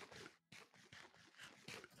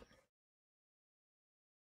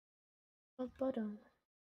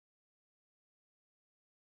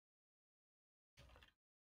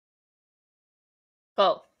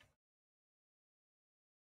 Oh.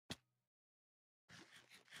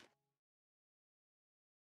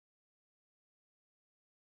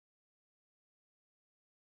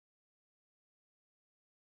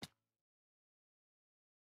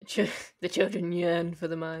 The children yearn for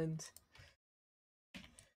the mines.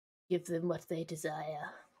 Give them what they desire.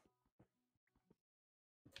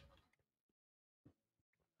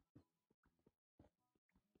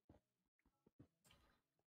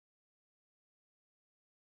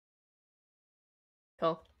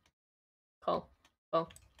 Cool. Cool. Cool.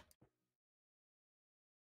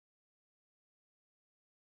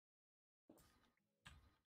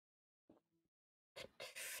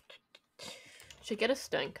 Should get a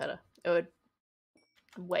stone cutter. It would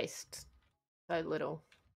waste so little.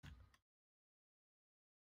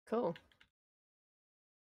 Cool.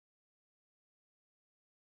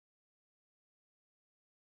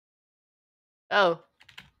 Oh.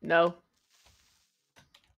 No.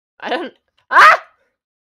 I don't... Ah!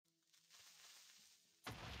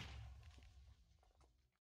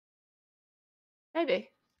 Maybe.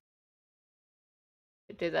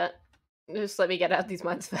 Could do that. Just let me get out these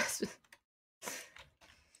mines first.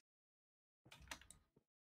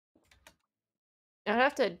 I'd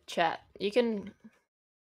have to chat. You can...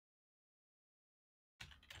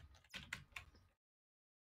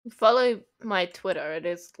 follow my Twitter. It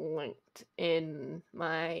is linked in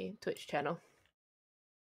my Twitch channel.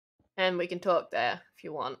 And we can talk there if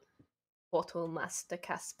you want. Portal Master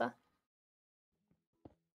Casper.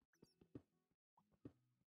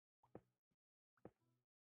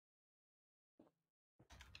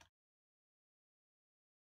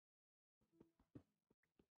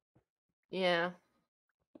 Yeah.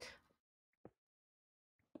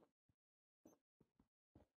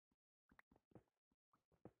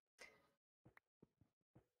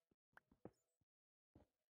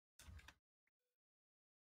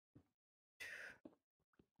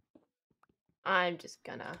 I'm just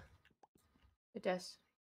gonna... just...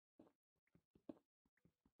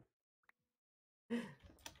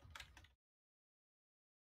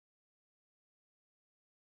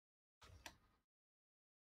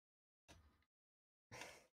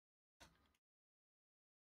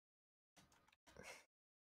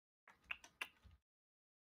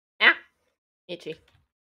 Itchy.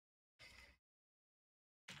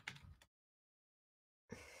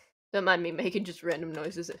 Don't mind me making just random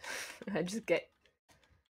noises. I just get.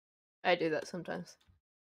 I do that sometimes.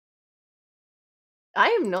 I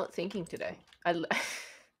am not thinking today.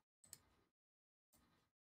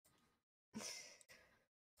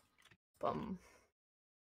 Bum.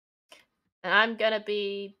 And I'm gonna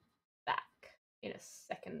be back in a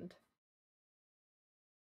second.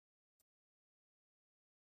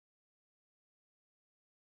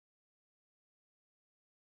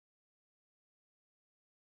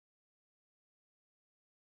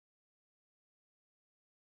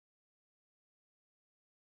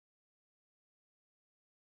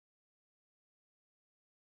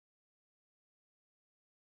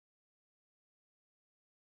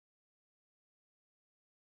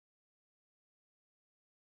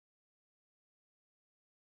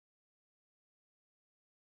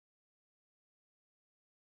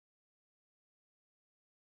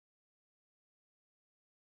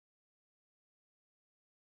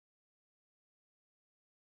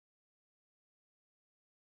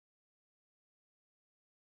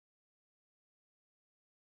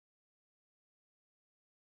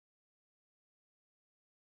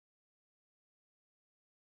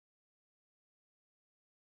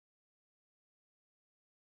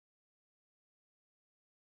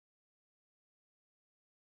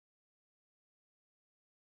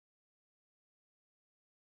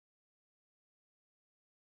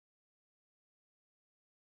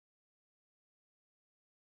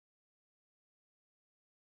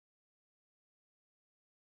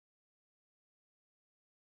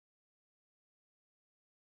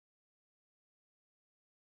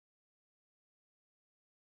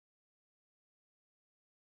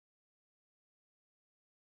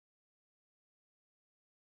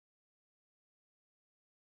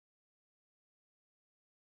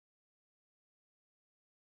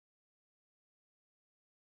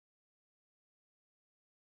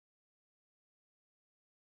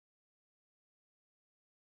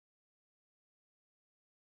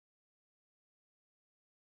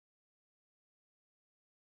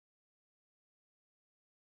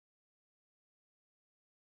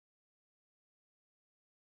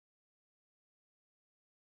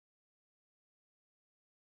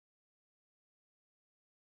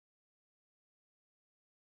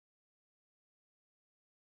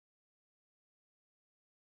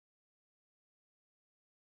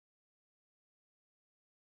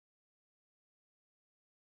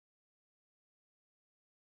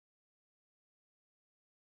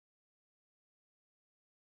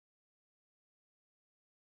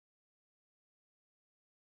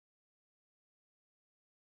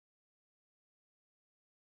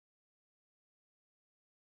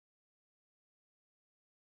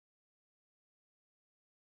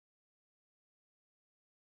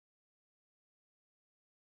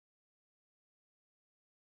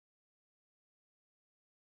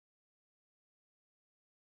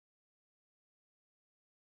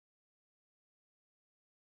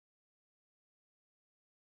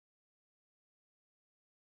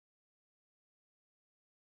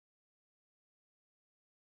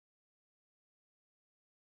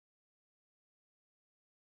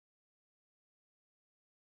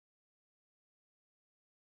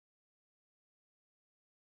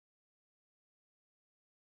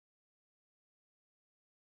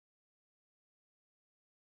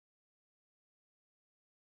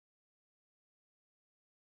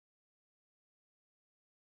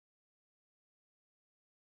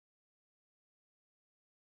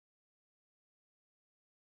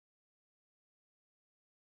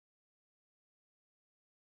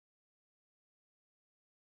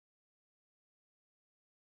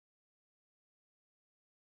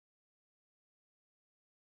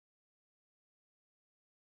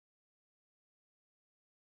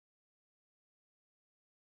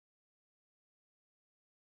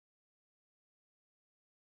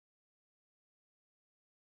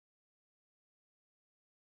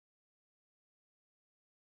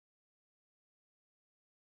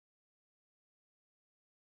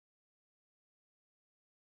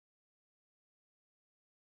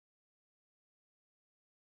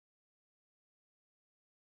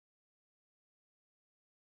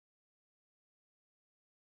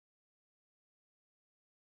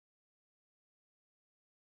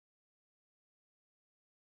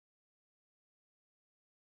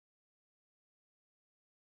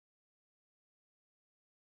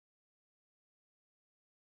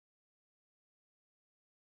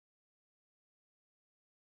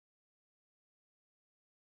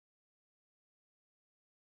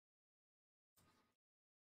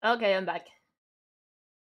 Okay, I'm back.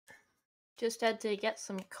 Just had to get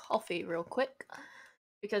some coffee real quick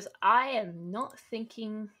because I am not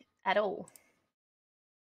thinking at all.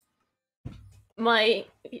 My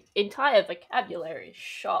entire vocabulary is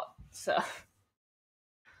shot, so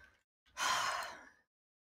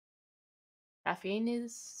caffeine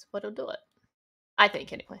is what'll do it. I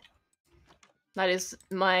think, anyway. That is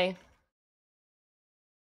my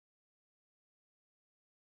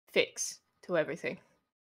fix to everything.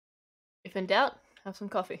 If in doubt, have some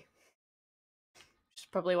coffee. Which is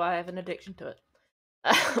probably why I have an addiction to it.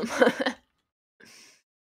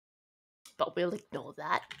 But we'll ignore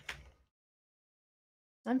that.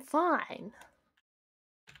 I'm fine.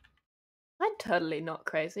 I'm totally not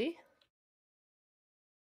crazy.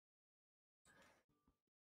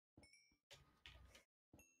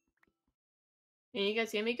 Can you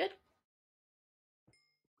guys hear me good?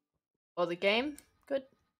 Or the game good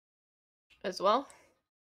as well?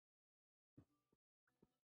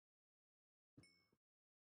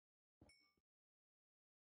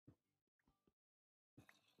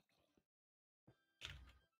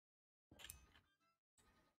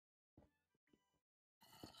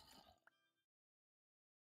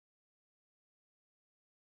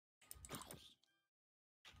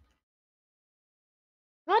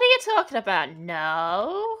 What are you talking about?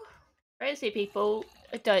 No. Crazy people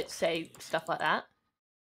don't say stuff like that.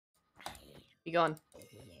 You gone.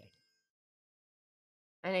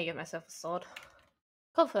 I need to get myself a sword.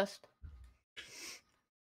 Go first.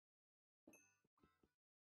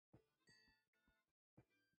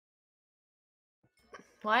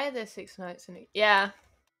 Why are there 6 notes in it? Yeah.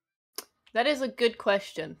 That is a good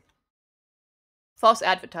question. False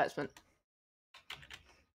advertisement.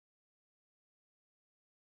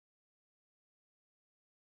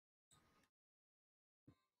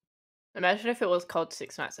 Imagine if it was called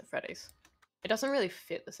Six Nights at Freddy's. It doesn't really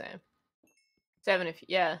fit the same. 7 if...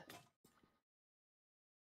 yeah.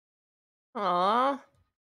 Aww.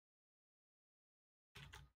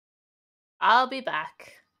 I'll be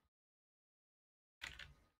back.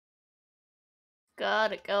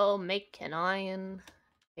 Gotta go make an iron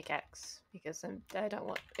pickaxe because I don't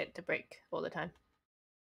want it to break all the time.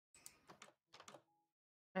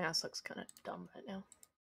 My house looks kind of dumb right now.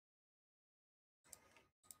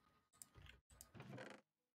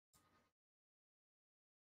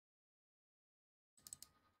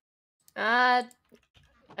 I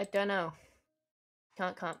don't know.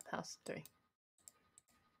 Can't pass 3.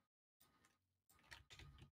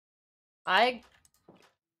 I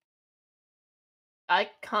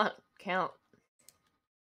can't count.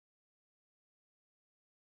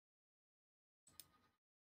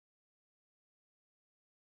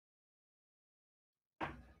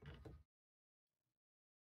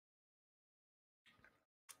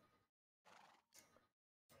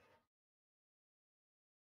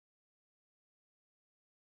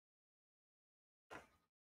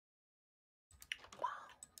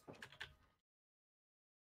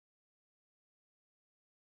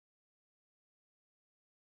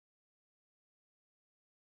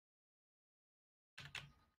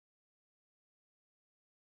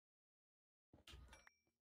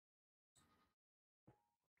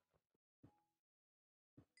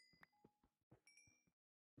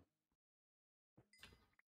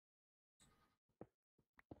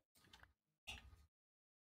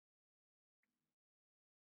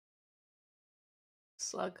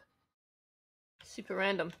 Slug. Super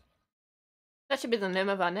random. That should be the name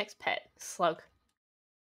of our next pet. Slug.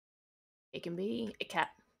 It can be a cat.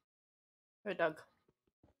 Or a dog.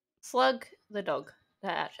 Slug the dog.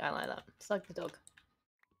 I like that. Slug the dog.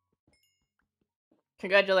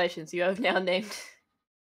 Congratulations, you have now named...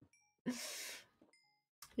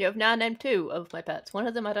 you have now named 2 of my pets. One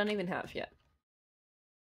of them I don't even have yet.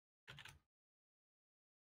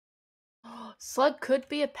 Slug could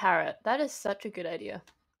be a parrot. That is such a good idea.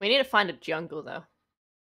 We need to find a jungle, though.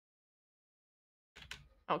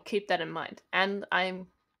 I'll keep that in mind. And I'm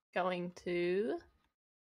going to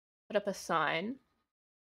put up a sign.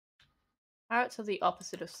 Parrots are the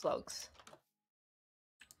opposite of slugs.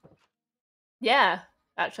 Yeah,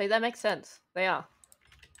 actually, that makes sense. They are.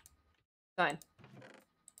 Fine.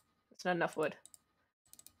 That's not enough wood.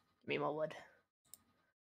 Give me more wood.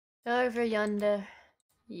 Over yonder.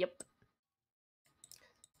 Yep.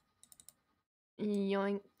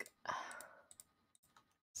 Yoink.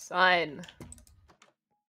 Sign.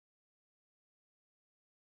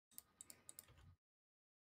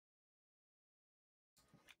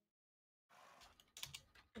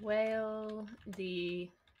 Whale the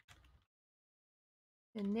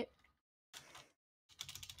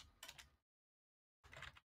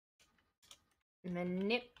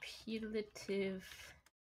manipulative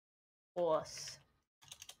Horse.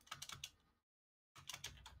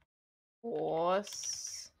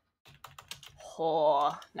 Horse.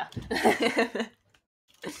 Whore. No.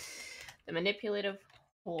 The manipulative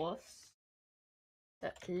horse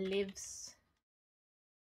that lives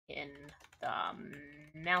in the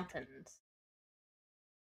mountains.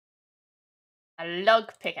 A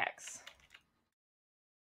log pickaxe.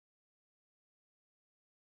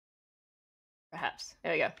 Perhaps.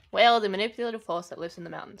 There we go. Well, the manipulative horse that lives in the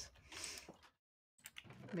mountains.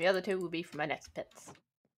 The other two will be for my next pets.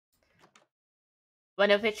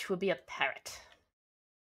 One of which will be a parrot.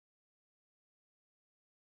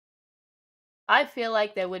 I feel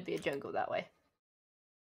like there would be a jungle that way.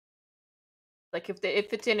 Like, if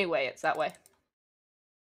it's any way, it's that way.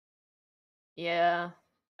 Yeah.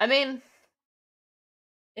 I mean,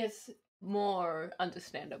 it's more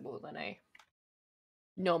understandable than a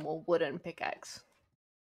normal wooden pickaxe.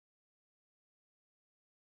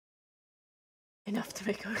 Enough to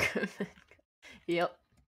make a Yep.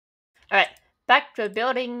 Alright, back to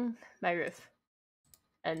building my roof.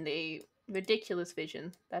 And the ridiculous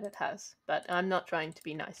vision that it has. But I'm not trying to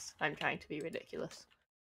be nice. I'm trying to be ridiculous.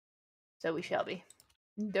 So we shall be.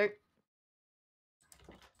 Dirt.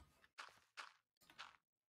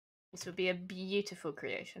 This would be a beautiful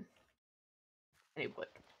creation. And it would.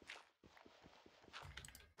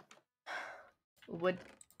 Wood.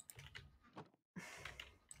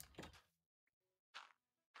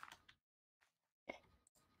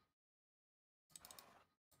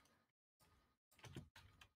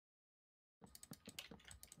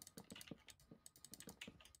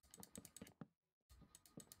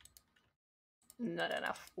 Not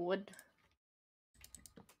enough wood.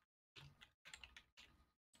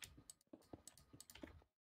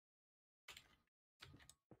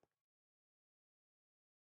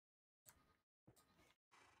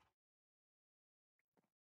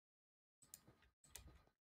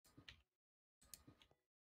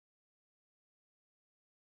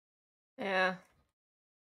 Yeah.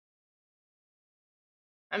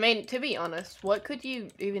 I mean, to be honest, what could you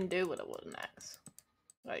even do with a wooden axe?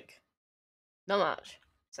 Like, not much,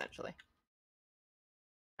 essentially.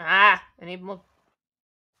 Ah! I need more.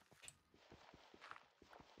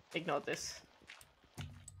 Ignore this.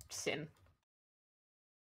 Sin.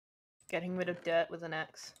 Getting rid of dirt with an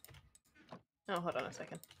axe. Oh, hold on a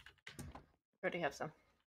second. Already have some.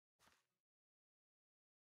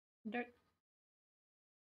 Dirt.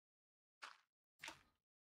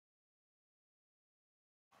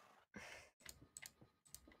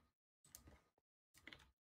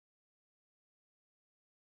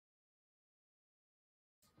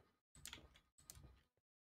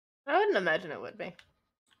 I wouldn't imagine it would be.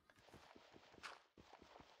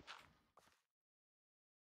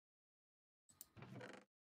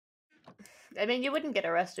 I mean, you wouldn't get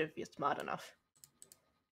arrested if you're smart enough.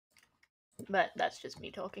 But that's just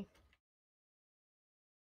me talking.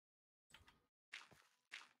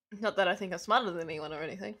 Not that I think I'm smarter than anyone or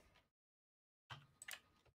anything.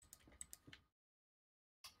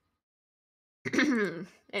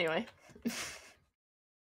 Anyway.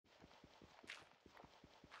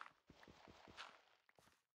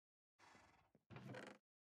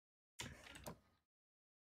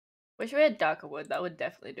 Wish we had darker wood. That would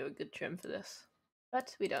definitely do a good trim for this.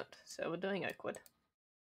 But we don't, so we're doing oak wood.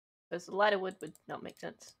 Because the lighter wood would not make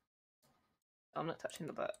sense. I'm not touching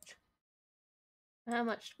the birch. How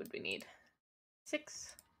much would we need?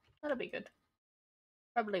 6? That'll be good.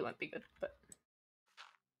 Probably won't be good, but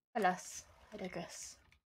alas, I digress.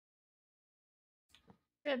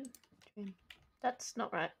 Good. That's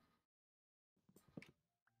not right.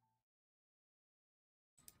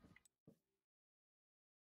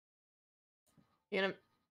 You know,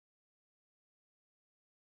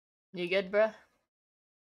 you good, bruh?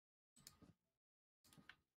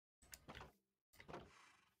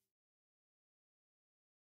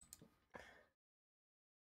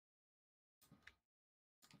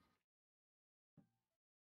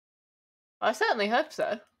 I certainly hope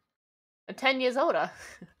so. I'm 10 years older.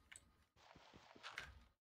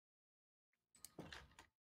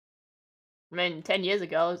 I mean, 10 years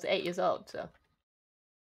ago, I was 8 years old, so.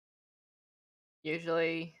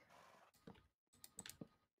 Usually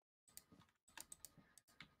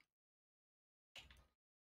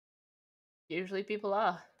people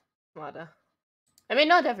are smarter. I mean,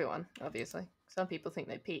 not everyone, obviously. Some people think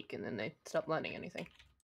they peak and then they stop learning anything.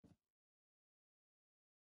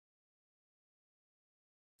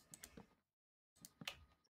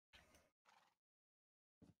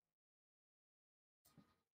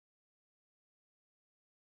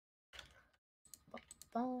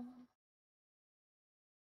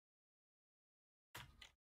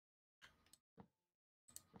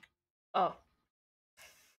 Oh.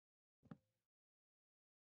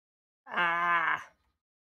 Ah.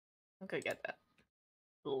 I'm gonna get that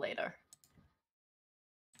later.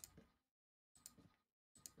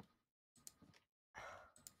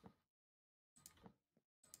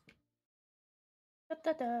 Da,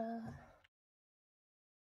 da, da.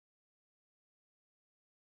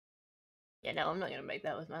 Yeah, no, I'm not gonna make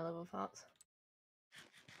that with my level parts.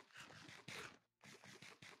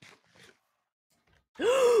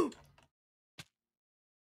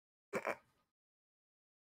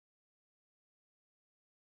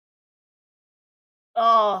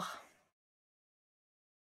 Oh.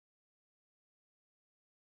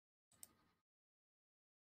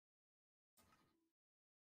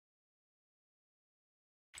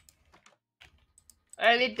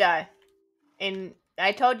 I did die. And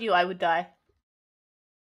I told you I would die.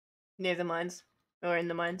 Near the mines. Or in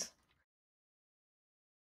the mines.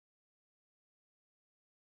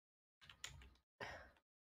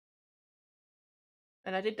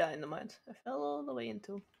 And I did die in the mines. I fell all the way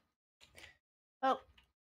into. Oh.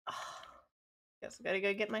 Guess I gotta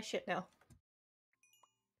go get my shit now.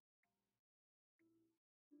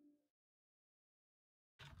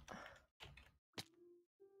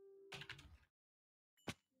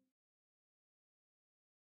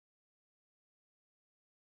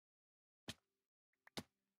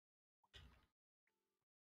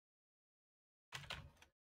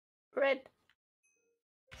 Bread.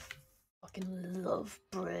 Fucking love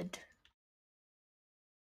bread.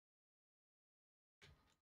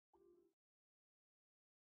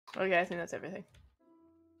 Okay, I think that's everything.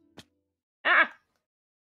 Ah!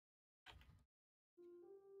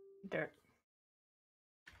 Dirt.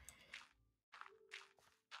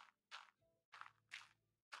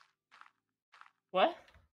 What?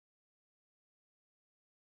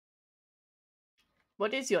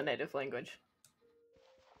 What is your native language?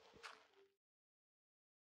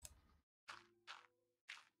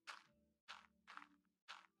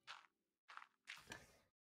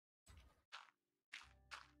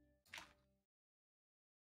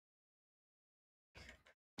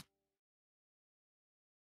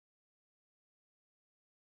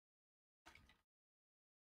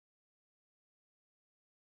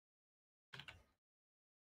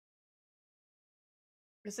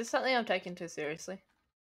 Is this something I'm taking too seriously?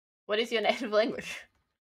 What is your native language?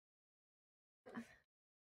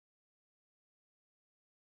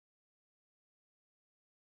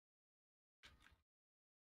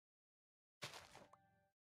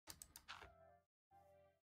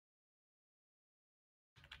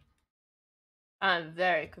 I'm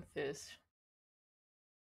very confused.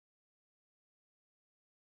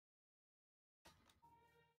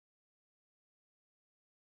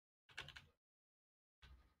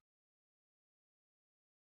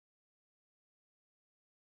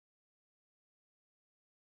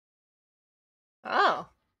 Oh.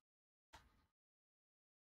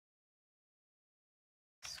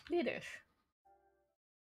 Swedish.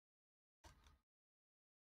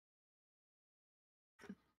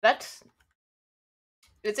 That's...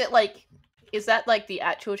 Is it like... Is that like the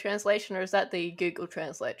actual translation or is that the Google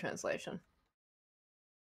Translate translation?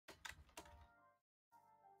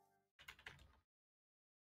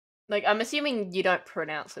 Like, I'm assuming you don't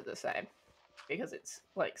pronounce it the same. Because it's,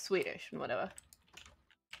 like, Swedish and whatever.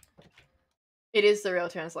 It is the real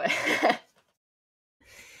translation.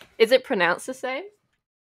 Is it pronounced the same?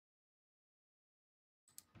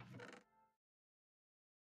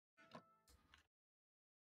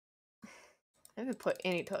 I haven't put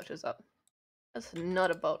any torches up. That's not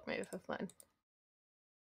a bulk move of mine.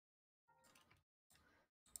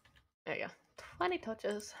 There you go. 20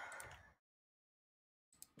 torches.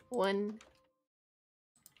 1,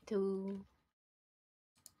 2,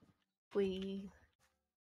 3.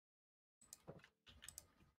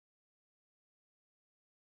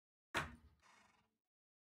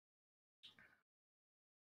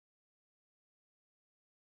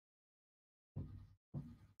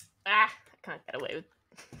 Ah! I can't get away with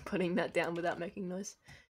putting that down without making noise.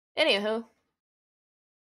 Anywho.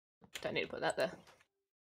 Don't need to put that there.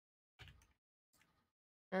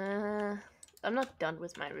 I'm not done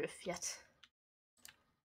with my roof yet.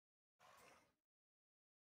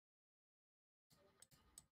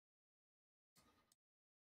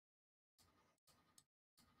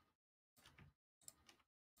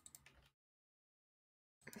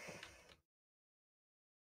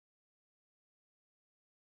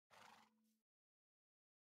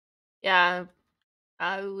 Yeah,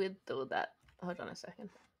 I will do that. Hold on a second.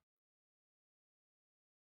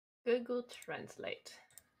 Google Translate.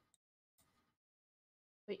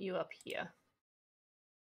 Put you up here.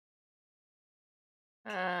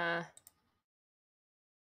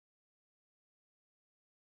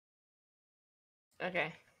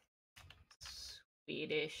 Okay.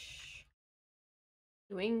 Swedish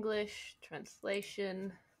to English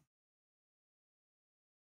translation.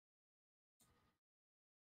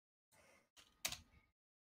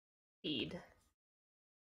 Feed.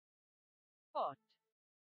 Fort.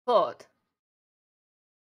 Fort.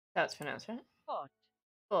 That's pronounced right. Fort.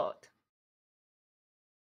 Fort.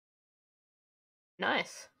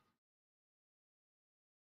 Nice.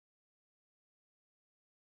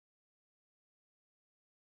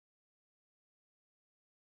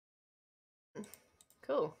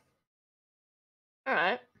 Cool. All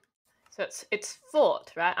right. So it's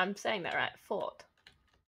fort, right? I'm saying that right. Fort.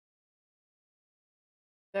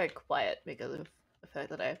 Very quiet because of the fact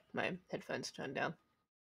that I have my headphones turned down.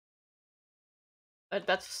 But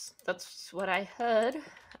that's what I heard.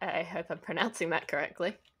 I hope I'm pronouncing that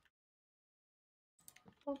correctly.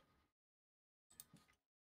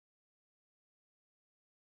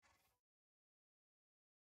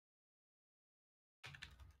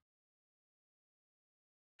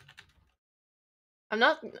 I'm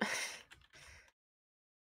not.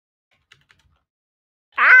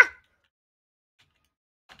 Ah!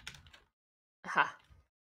 Ha.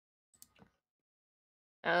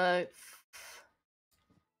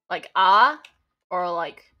 Like R or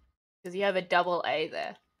like, because you have a double A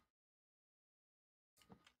there.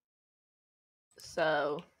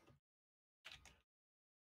 So,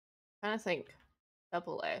 I'm trying to think.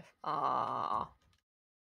 Double A. Ah.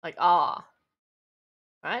 Like R.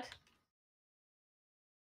 Right?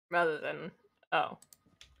 Rather than O.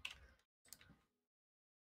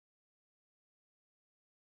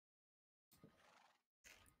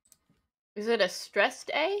 Is it a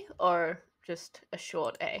stressed A or just a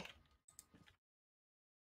short A?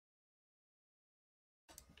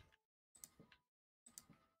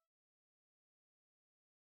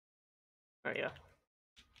 There you go.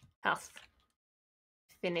 House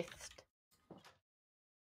finished.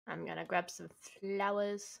 I'm gonna grab some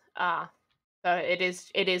flowers. Ah, so it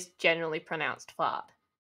is generally pronounced fart.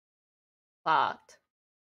 Fart.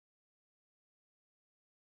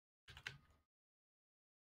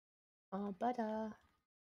 Oh, butter.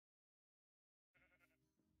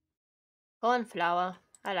 Cornflower.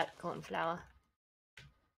 I like cornflower.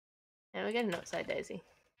 And we get an outside daisy.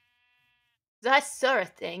 I saw a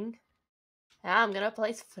thing. Now I'm gonna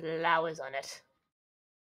place flowers on it.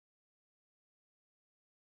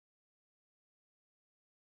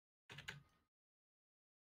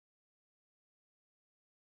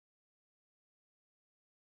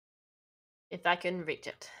 If I can reach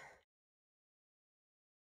it.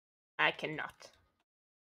 I cannot.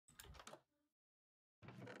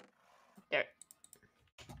 There.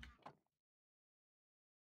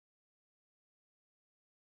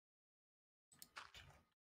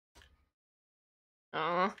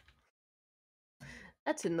 Aw.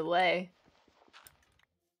 That's in the way.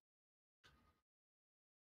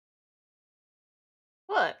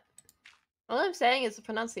 What? All I'm saying is the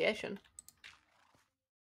pronunciation.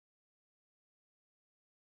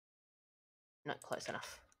 Not close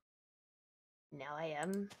enough. Now I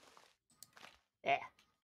am. There.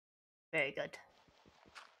 Very good.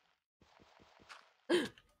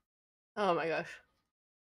 Oh my gosh.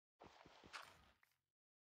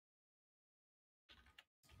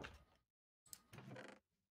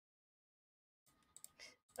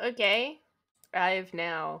 Okay. I've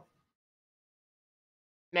now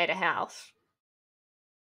made a house.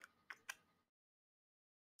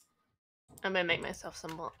 I'm gonna make myself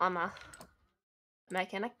some more armor.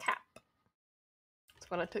 Making a cap. That's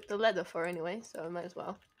what I took the leather for anyway, so I might as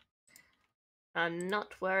well. I'm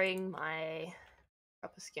not wearing my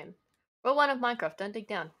proper skin. Rule 1 of Minecraft, don't dig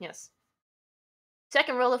down, yes.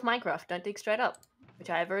 Second rule of Minecraft, don't dig straight up, which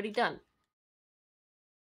I have already done.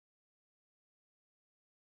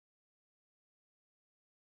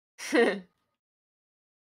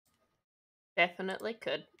 Definitely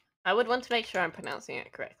could. I would want to make sure I'm pronouncing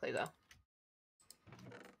it correctly, though.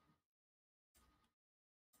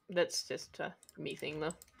 That's just a me thing,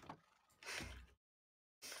 though.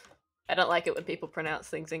 I don't like it when people pronounce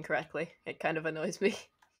things incorrectly. It kind of annoys me.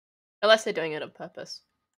 Unless they're doing it on purpose.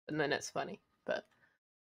 And then it's funny, but...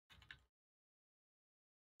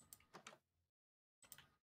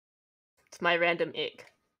 It's my random ick.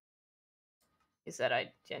 Is that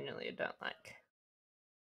I genuinely don't like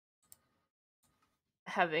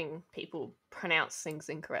having people pronounce things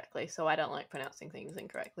incorrectly, so I don't like pronouncing things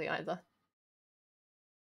incorrectly either.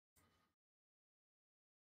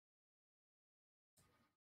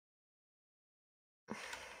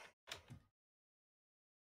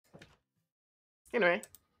 Anyway,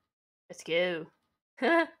 let's go.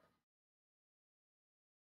 That's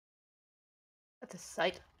That's a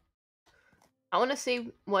sight. I want to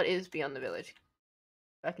see what is beyond the village.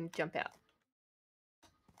 If I can jump out.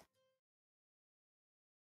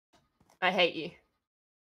 I hate you.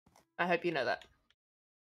 I hope you know that.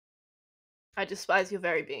 I despise your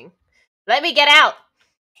very being. Let me get out!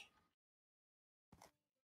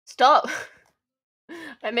 Stop!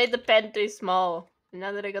 I made the pen too small.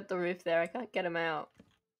 Now that I got the roof there, I can't get him out.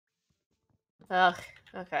 Ugh,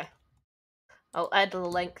 okay. I'll add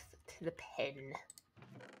length to the pen.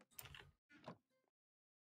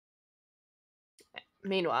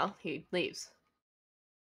 Meanwhile, he leaves.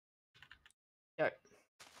 Go.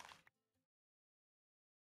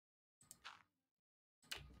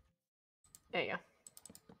 There you go.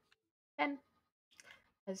 Pen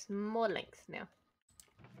has more length now.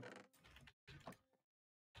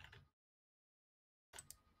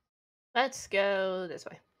 Let's go this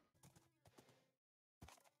way.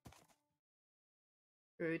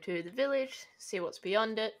 Through to the village, see what's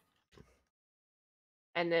beyond it.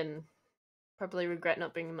 And then probably regret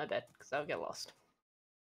not bringing my bed, because I'll get lost.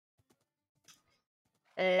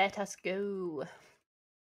 Let us go.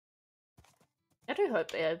 I do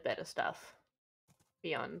hope they have better stuff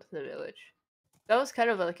beyond the village. That was kind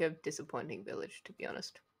of like a disappointing village, to be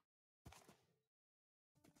honest.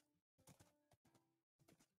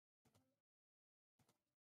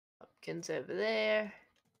 Pumpkins over there.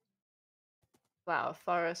 Flower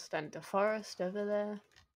forest and a forest over there.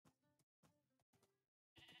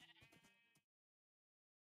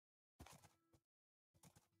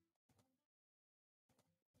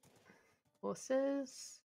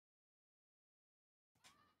 Horses.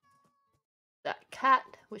 That cat,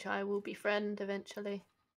 which I will befriend eventually.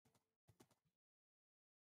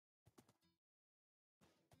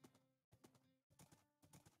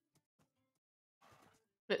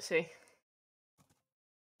 Let's see.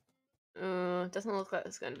 Doesn't look like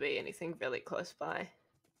there's going to be anything really close by.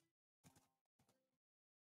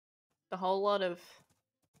 A whole lot of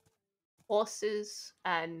horses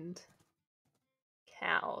and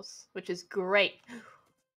cows, which is great.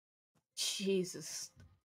 Jesus.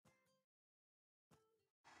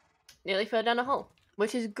 Nearly fell down a hole.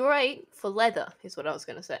 Which is great for leather, is what I was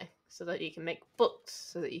going to say. So that you can make books,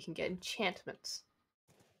 so that you can get enchantments.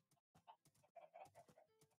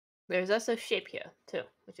 There's also sheep here, too,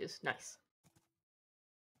 which is nice.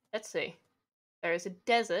 Let's see. There is a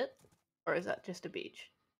desert, or is that just a beach?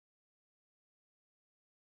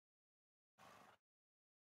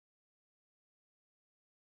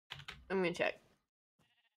 I'm gonna check.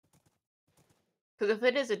 Because if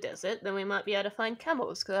it is a desert, then we might be able to find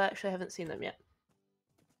camels, because I actually haven't seen them yet.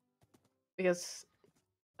 Because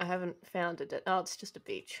I haven't found a desert. Oh, it's just a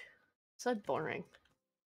beach. So boring.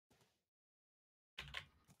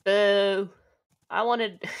 Boo! I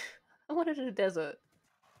wanted... I wanted a desert.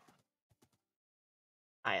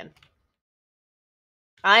 Iron.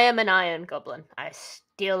 I am an iron goblin. I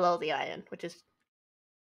steal all the iron, which is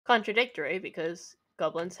contradictory because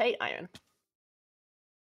goblins hate iron.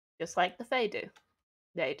 Just like the Fae do.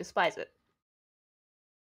 They despise it.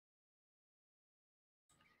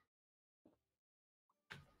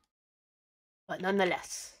 But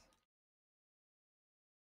nonetheless,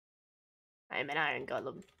 I am an iron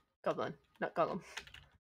goblin. Goblin, not golem.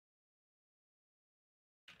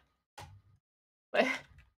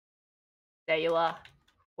 There you are.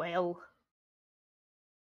 Well.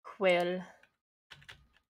 Well.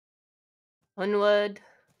 Onward.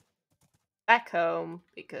 Back home,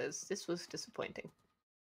 because this was disappointing.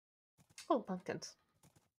 Oh, pumpkins.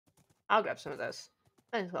 I'll grab some of those.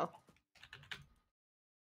 Might as well.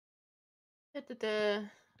 Da-da-da.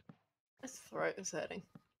 This throat is hurting.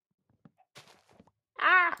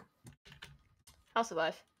 Ah! I'll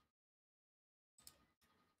survive.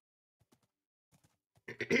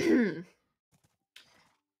 Give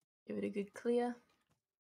it a good clear.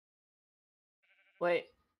 Wait.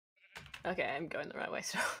 Okay, I'm going the right way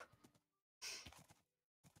still.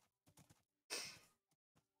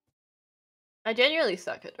 I genuinely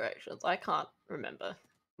suck at directions. I can't remember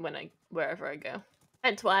wherever I go.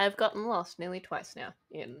 Hence why I've gotten lost nearly twice now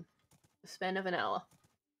in the span of an hour.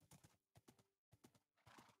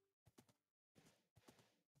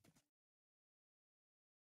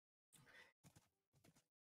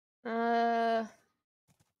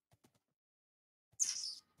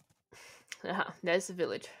 There's the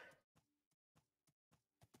village.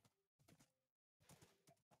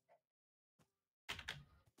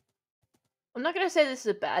 I'm not gonna say this is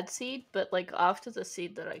a bad seed, but like after the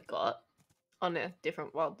seed that I got on a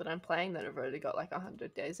different world that I'm playing that I've already got like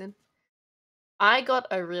 100 days in, I got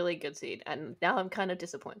a really good seed, and now I'm kind of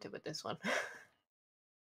disappointed with this one.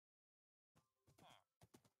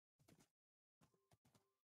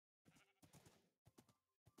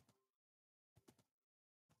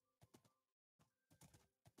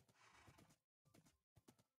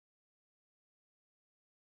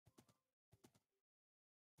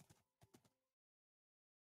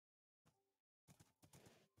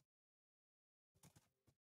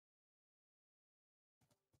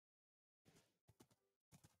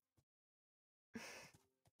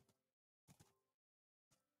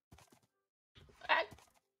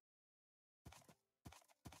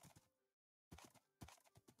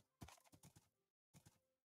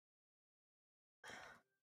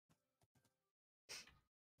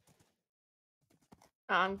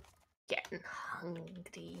 I'm getting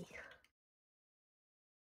hungry.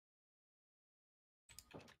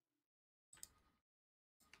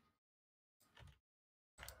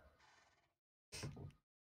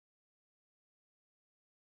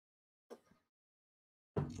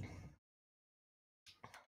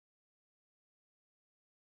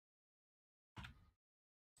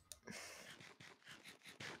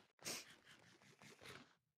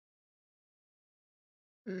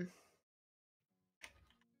 Hmm.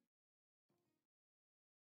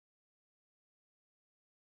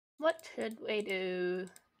 What should we do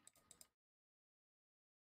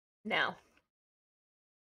now?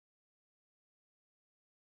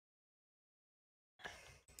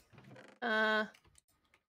 I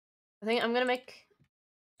think I'm gonna make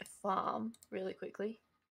a farm really quickly.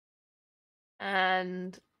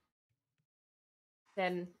 And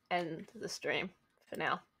then end the stream for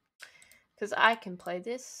now. Because I can play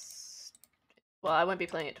this. Well, I won't be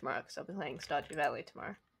playing it tomorrow because I'll be playing Stardew Valley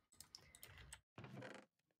tomorrow.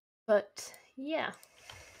 But yeah.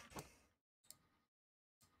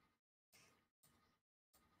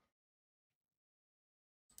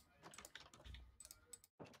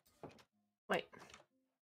 Wait.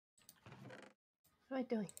 What am I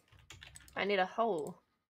doing? I need a hole.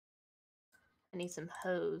 I need some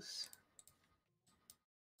hose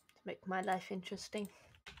to make my life interesting.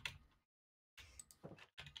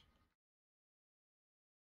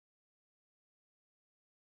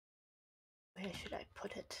 Where should I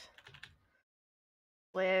put it?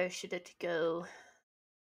 Where should it go?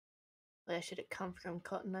 Where should it come from,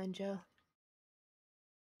 Cotton Eye Joe?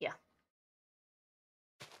 Yeah.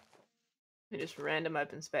 Just random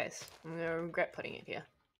open space. I'm gonna regret putting it here.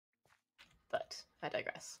 But I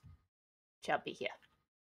digress. It shall be here.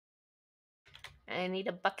 I need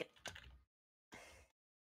a bucket.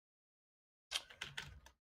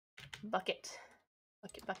 Bucket.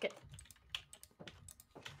 Bucket, bucket.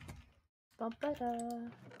 Ba-ba-da.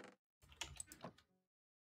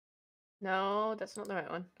 No, that's not the right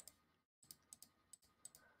one.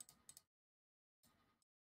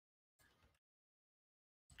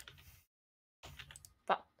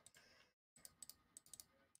 Fuck.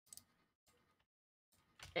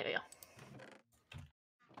 There we go.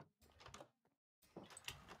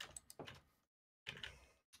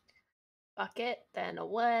 Bucket, then a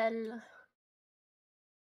well.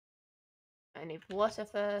 I need water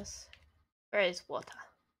first. Where is water?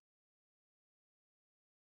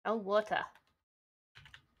 Oh, water.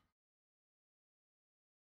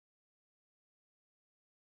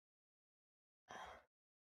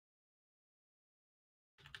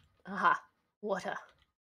 Aha, water.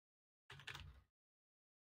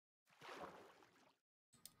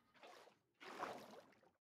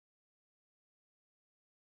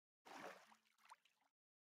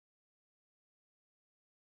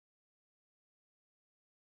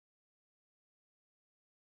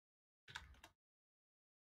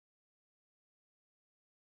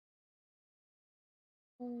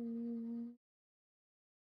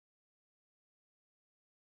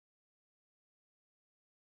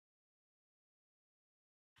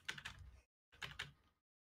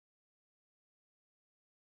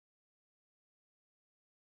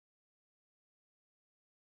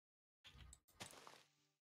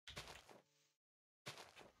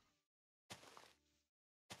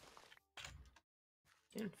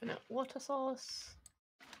 Infinite water source.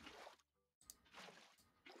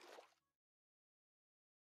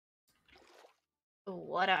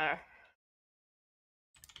 Water.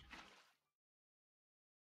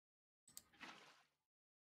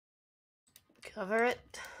 Cover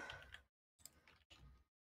it.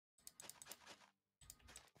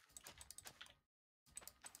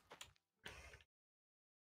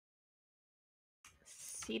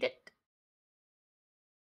 Seed it.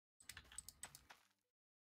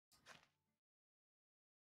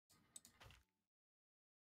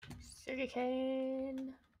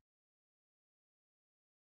 Sugarcane.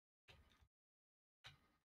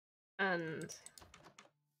 And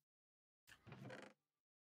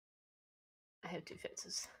I have 2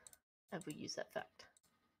 fences. I will use that fact.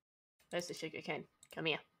 Where's the sugarcane? Come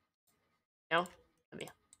here. No? Come here.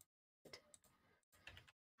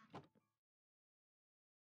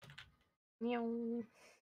 Meow.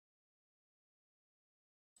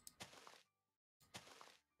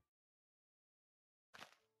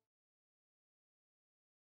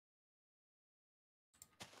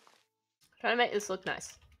 Trying to make this look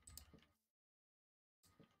nice.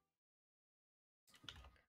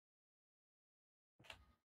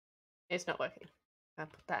 It's not working. I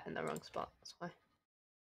put that in the wrong spot, that's why.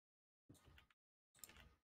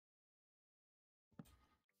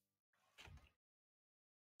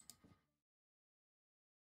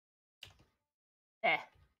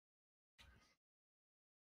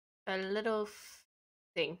 a little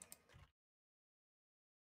thing.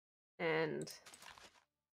 And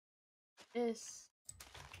this.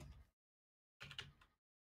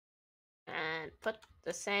 And put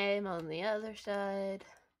the same on the other side.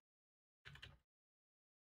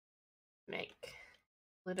 Make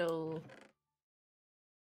little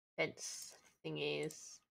fence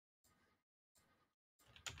thingies.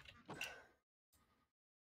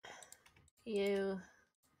 You.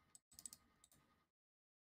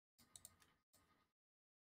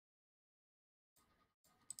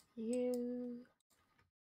 You.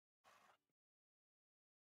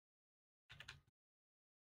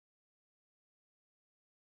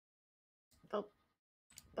 Boop.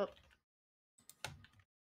 Boop.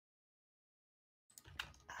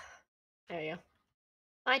 There you go.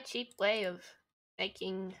 My cheap way of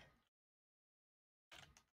making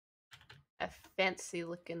a fancy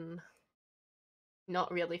looking,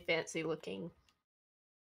 not really fancy looking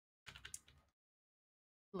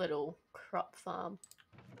little crop farm.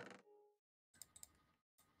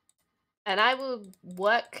 And I will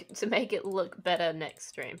work to make it look better next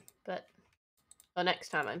stream, but or next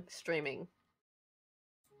time I'm streaming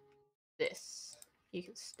this. You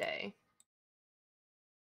can stay.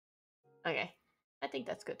 Okay, I think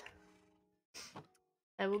that's good.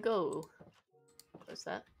 I will go. Close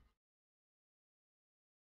that.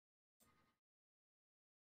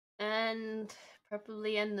 And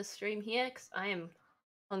probably end the stream here because I am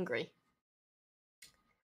hungry.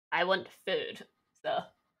 I want food, so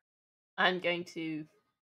I'm going to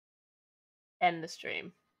end the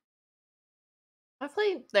stream.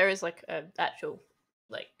 Hopefully there is like a actual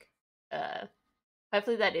like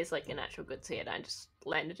hopefully that is like an actual good seed. I just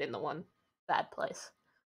landed in the one bad place.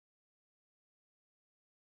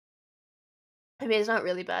 I mean, it's not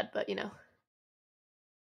really bad, but you know.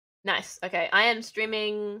 Nice. Okay, I am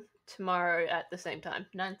streaming tomorrow at the same time,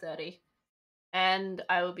 9:30, and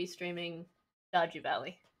I will be streaming Stardew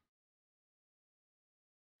Valley.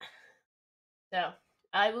 So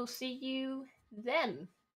I will see you then.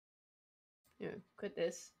 Quit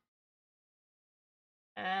this.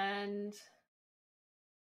 And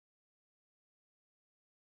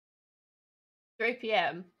 3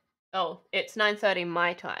 p.m. Oh, it's 9:30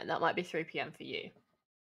 my time. That might be 3 p.m. for you.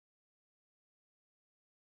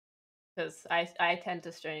 Because I tend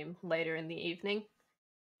to stream later in the evening.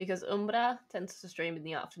 Because Umbra tends to stream in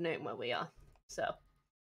the afternoon where we are. So,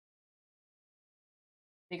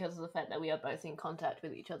 because of the fact that we are both in contact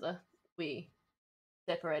with each other, we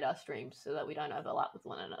separate our streams so that we don't overlap with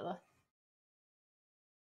one another.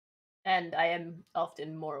 And I am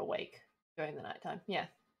often more awake during the nighttime. Yeah,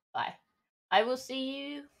 bye. I will see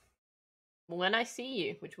you when I see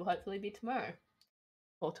you, which will hopefully be tomorrow.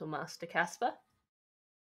 Portal Master Casper.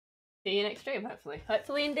 See you next stream, hopefully.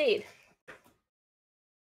 Hopefully indeed.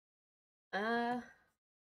 I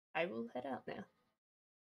will head out now.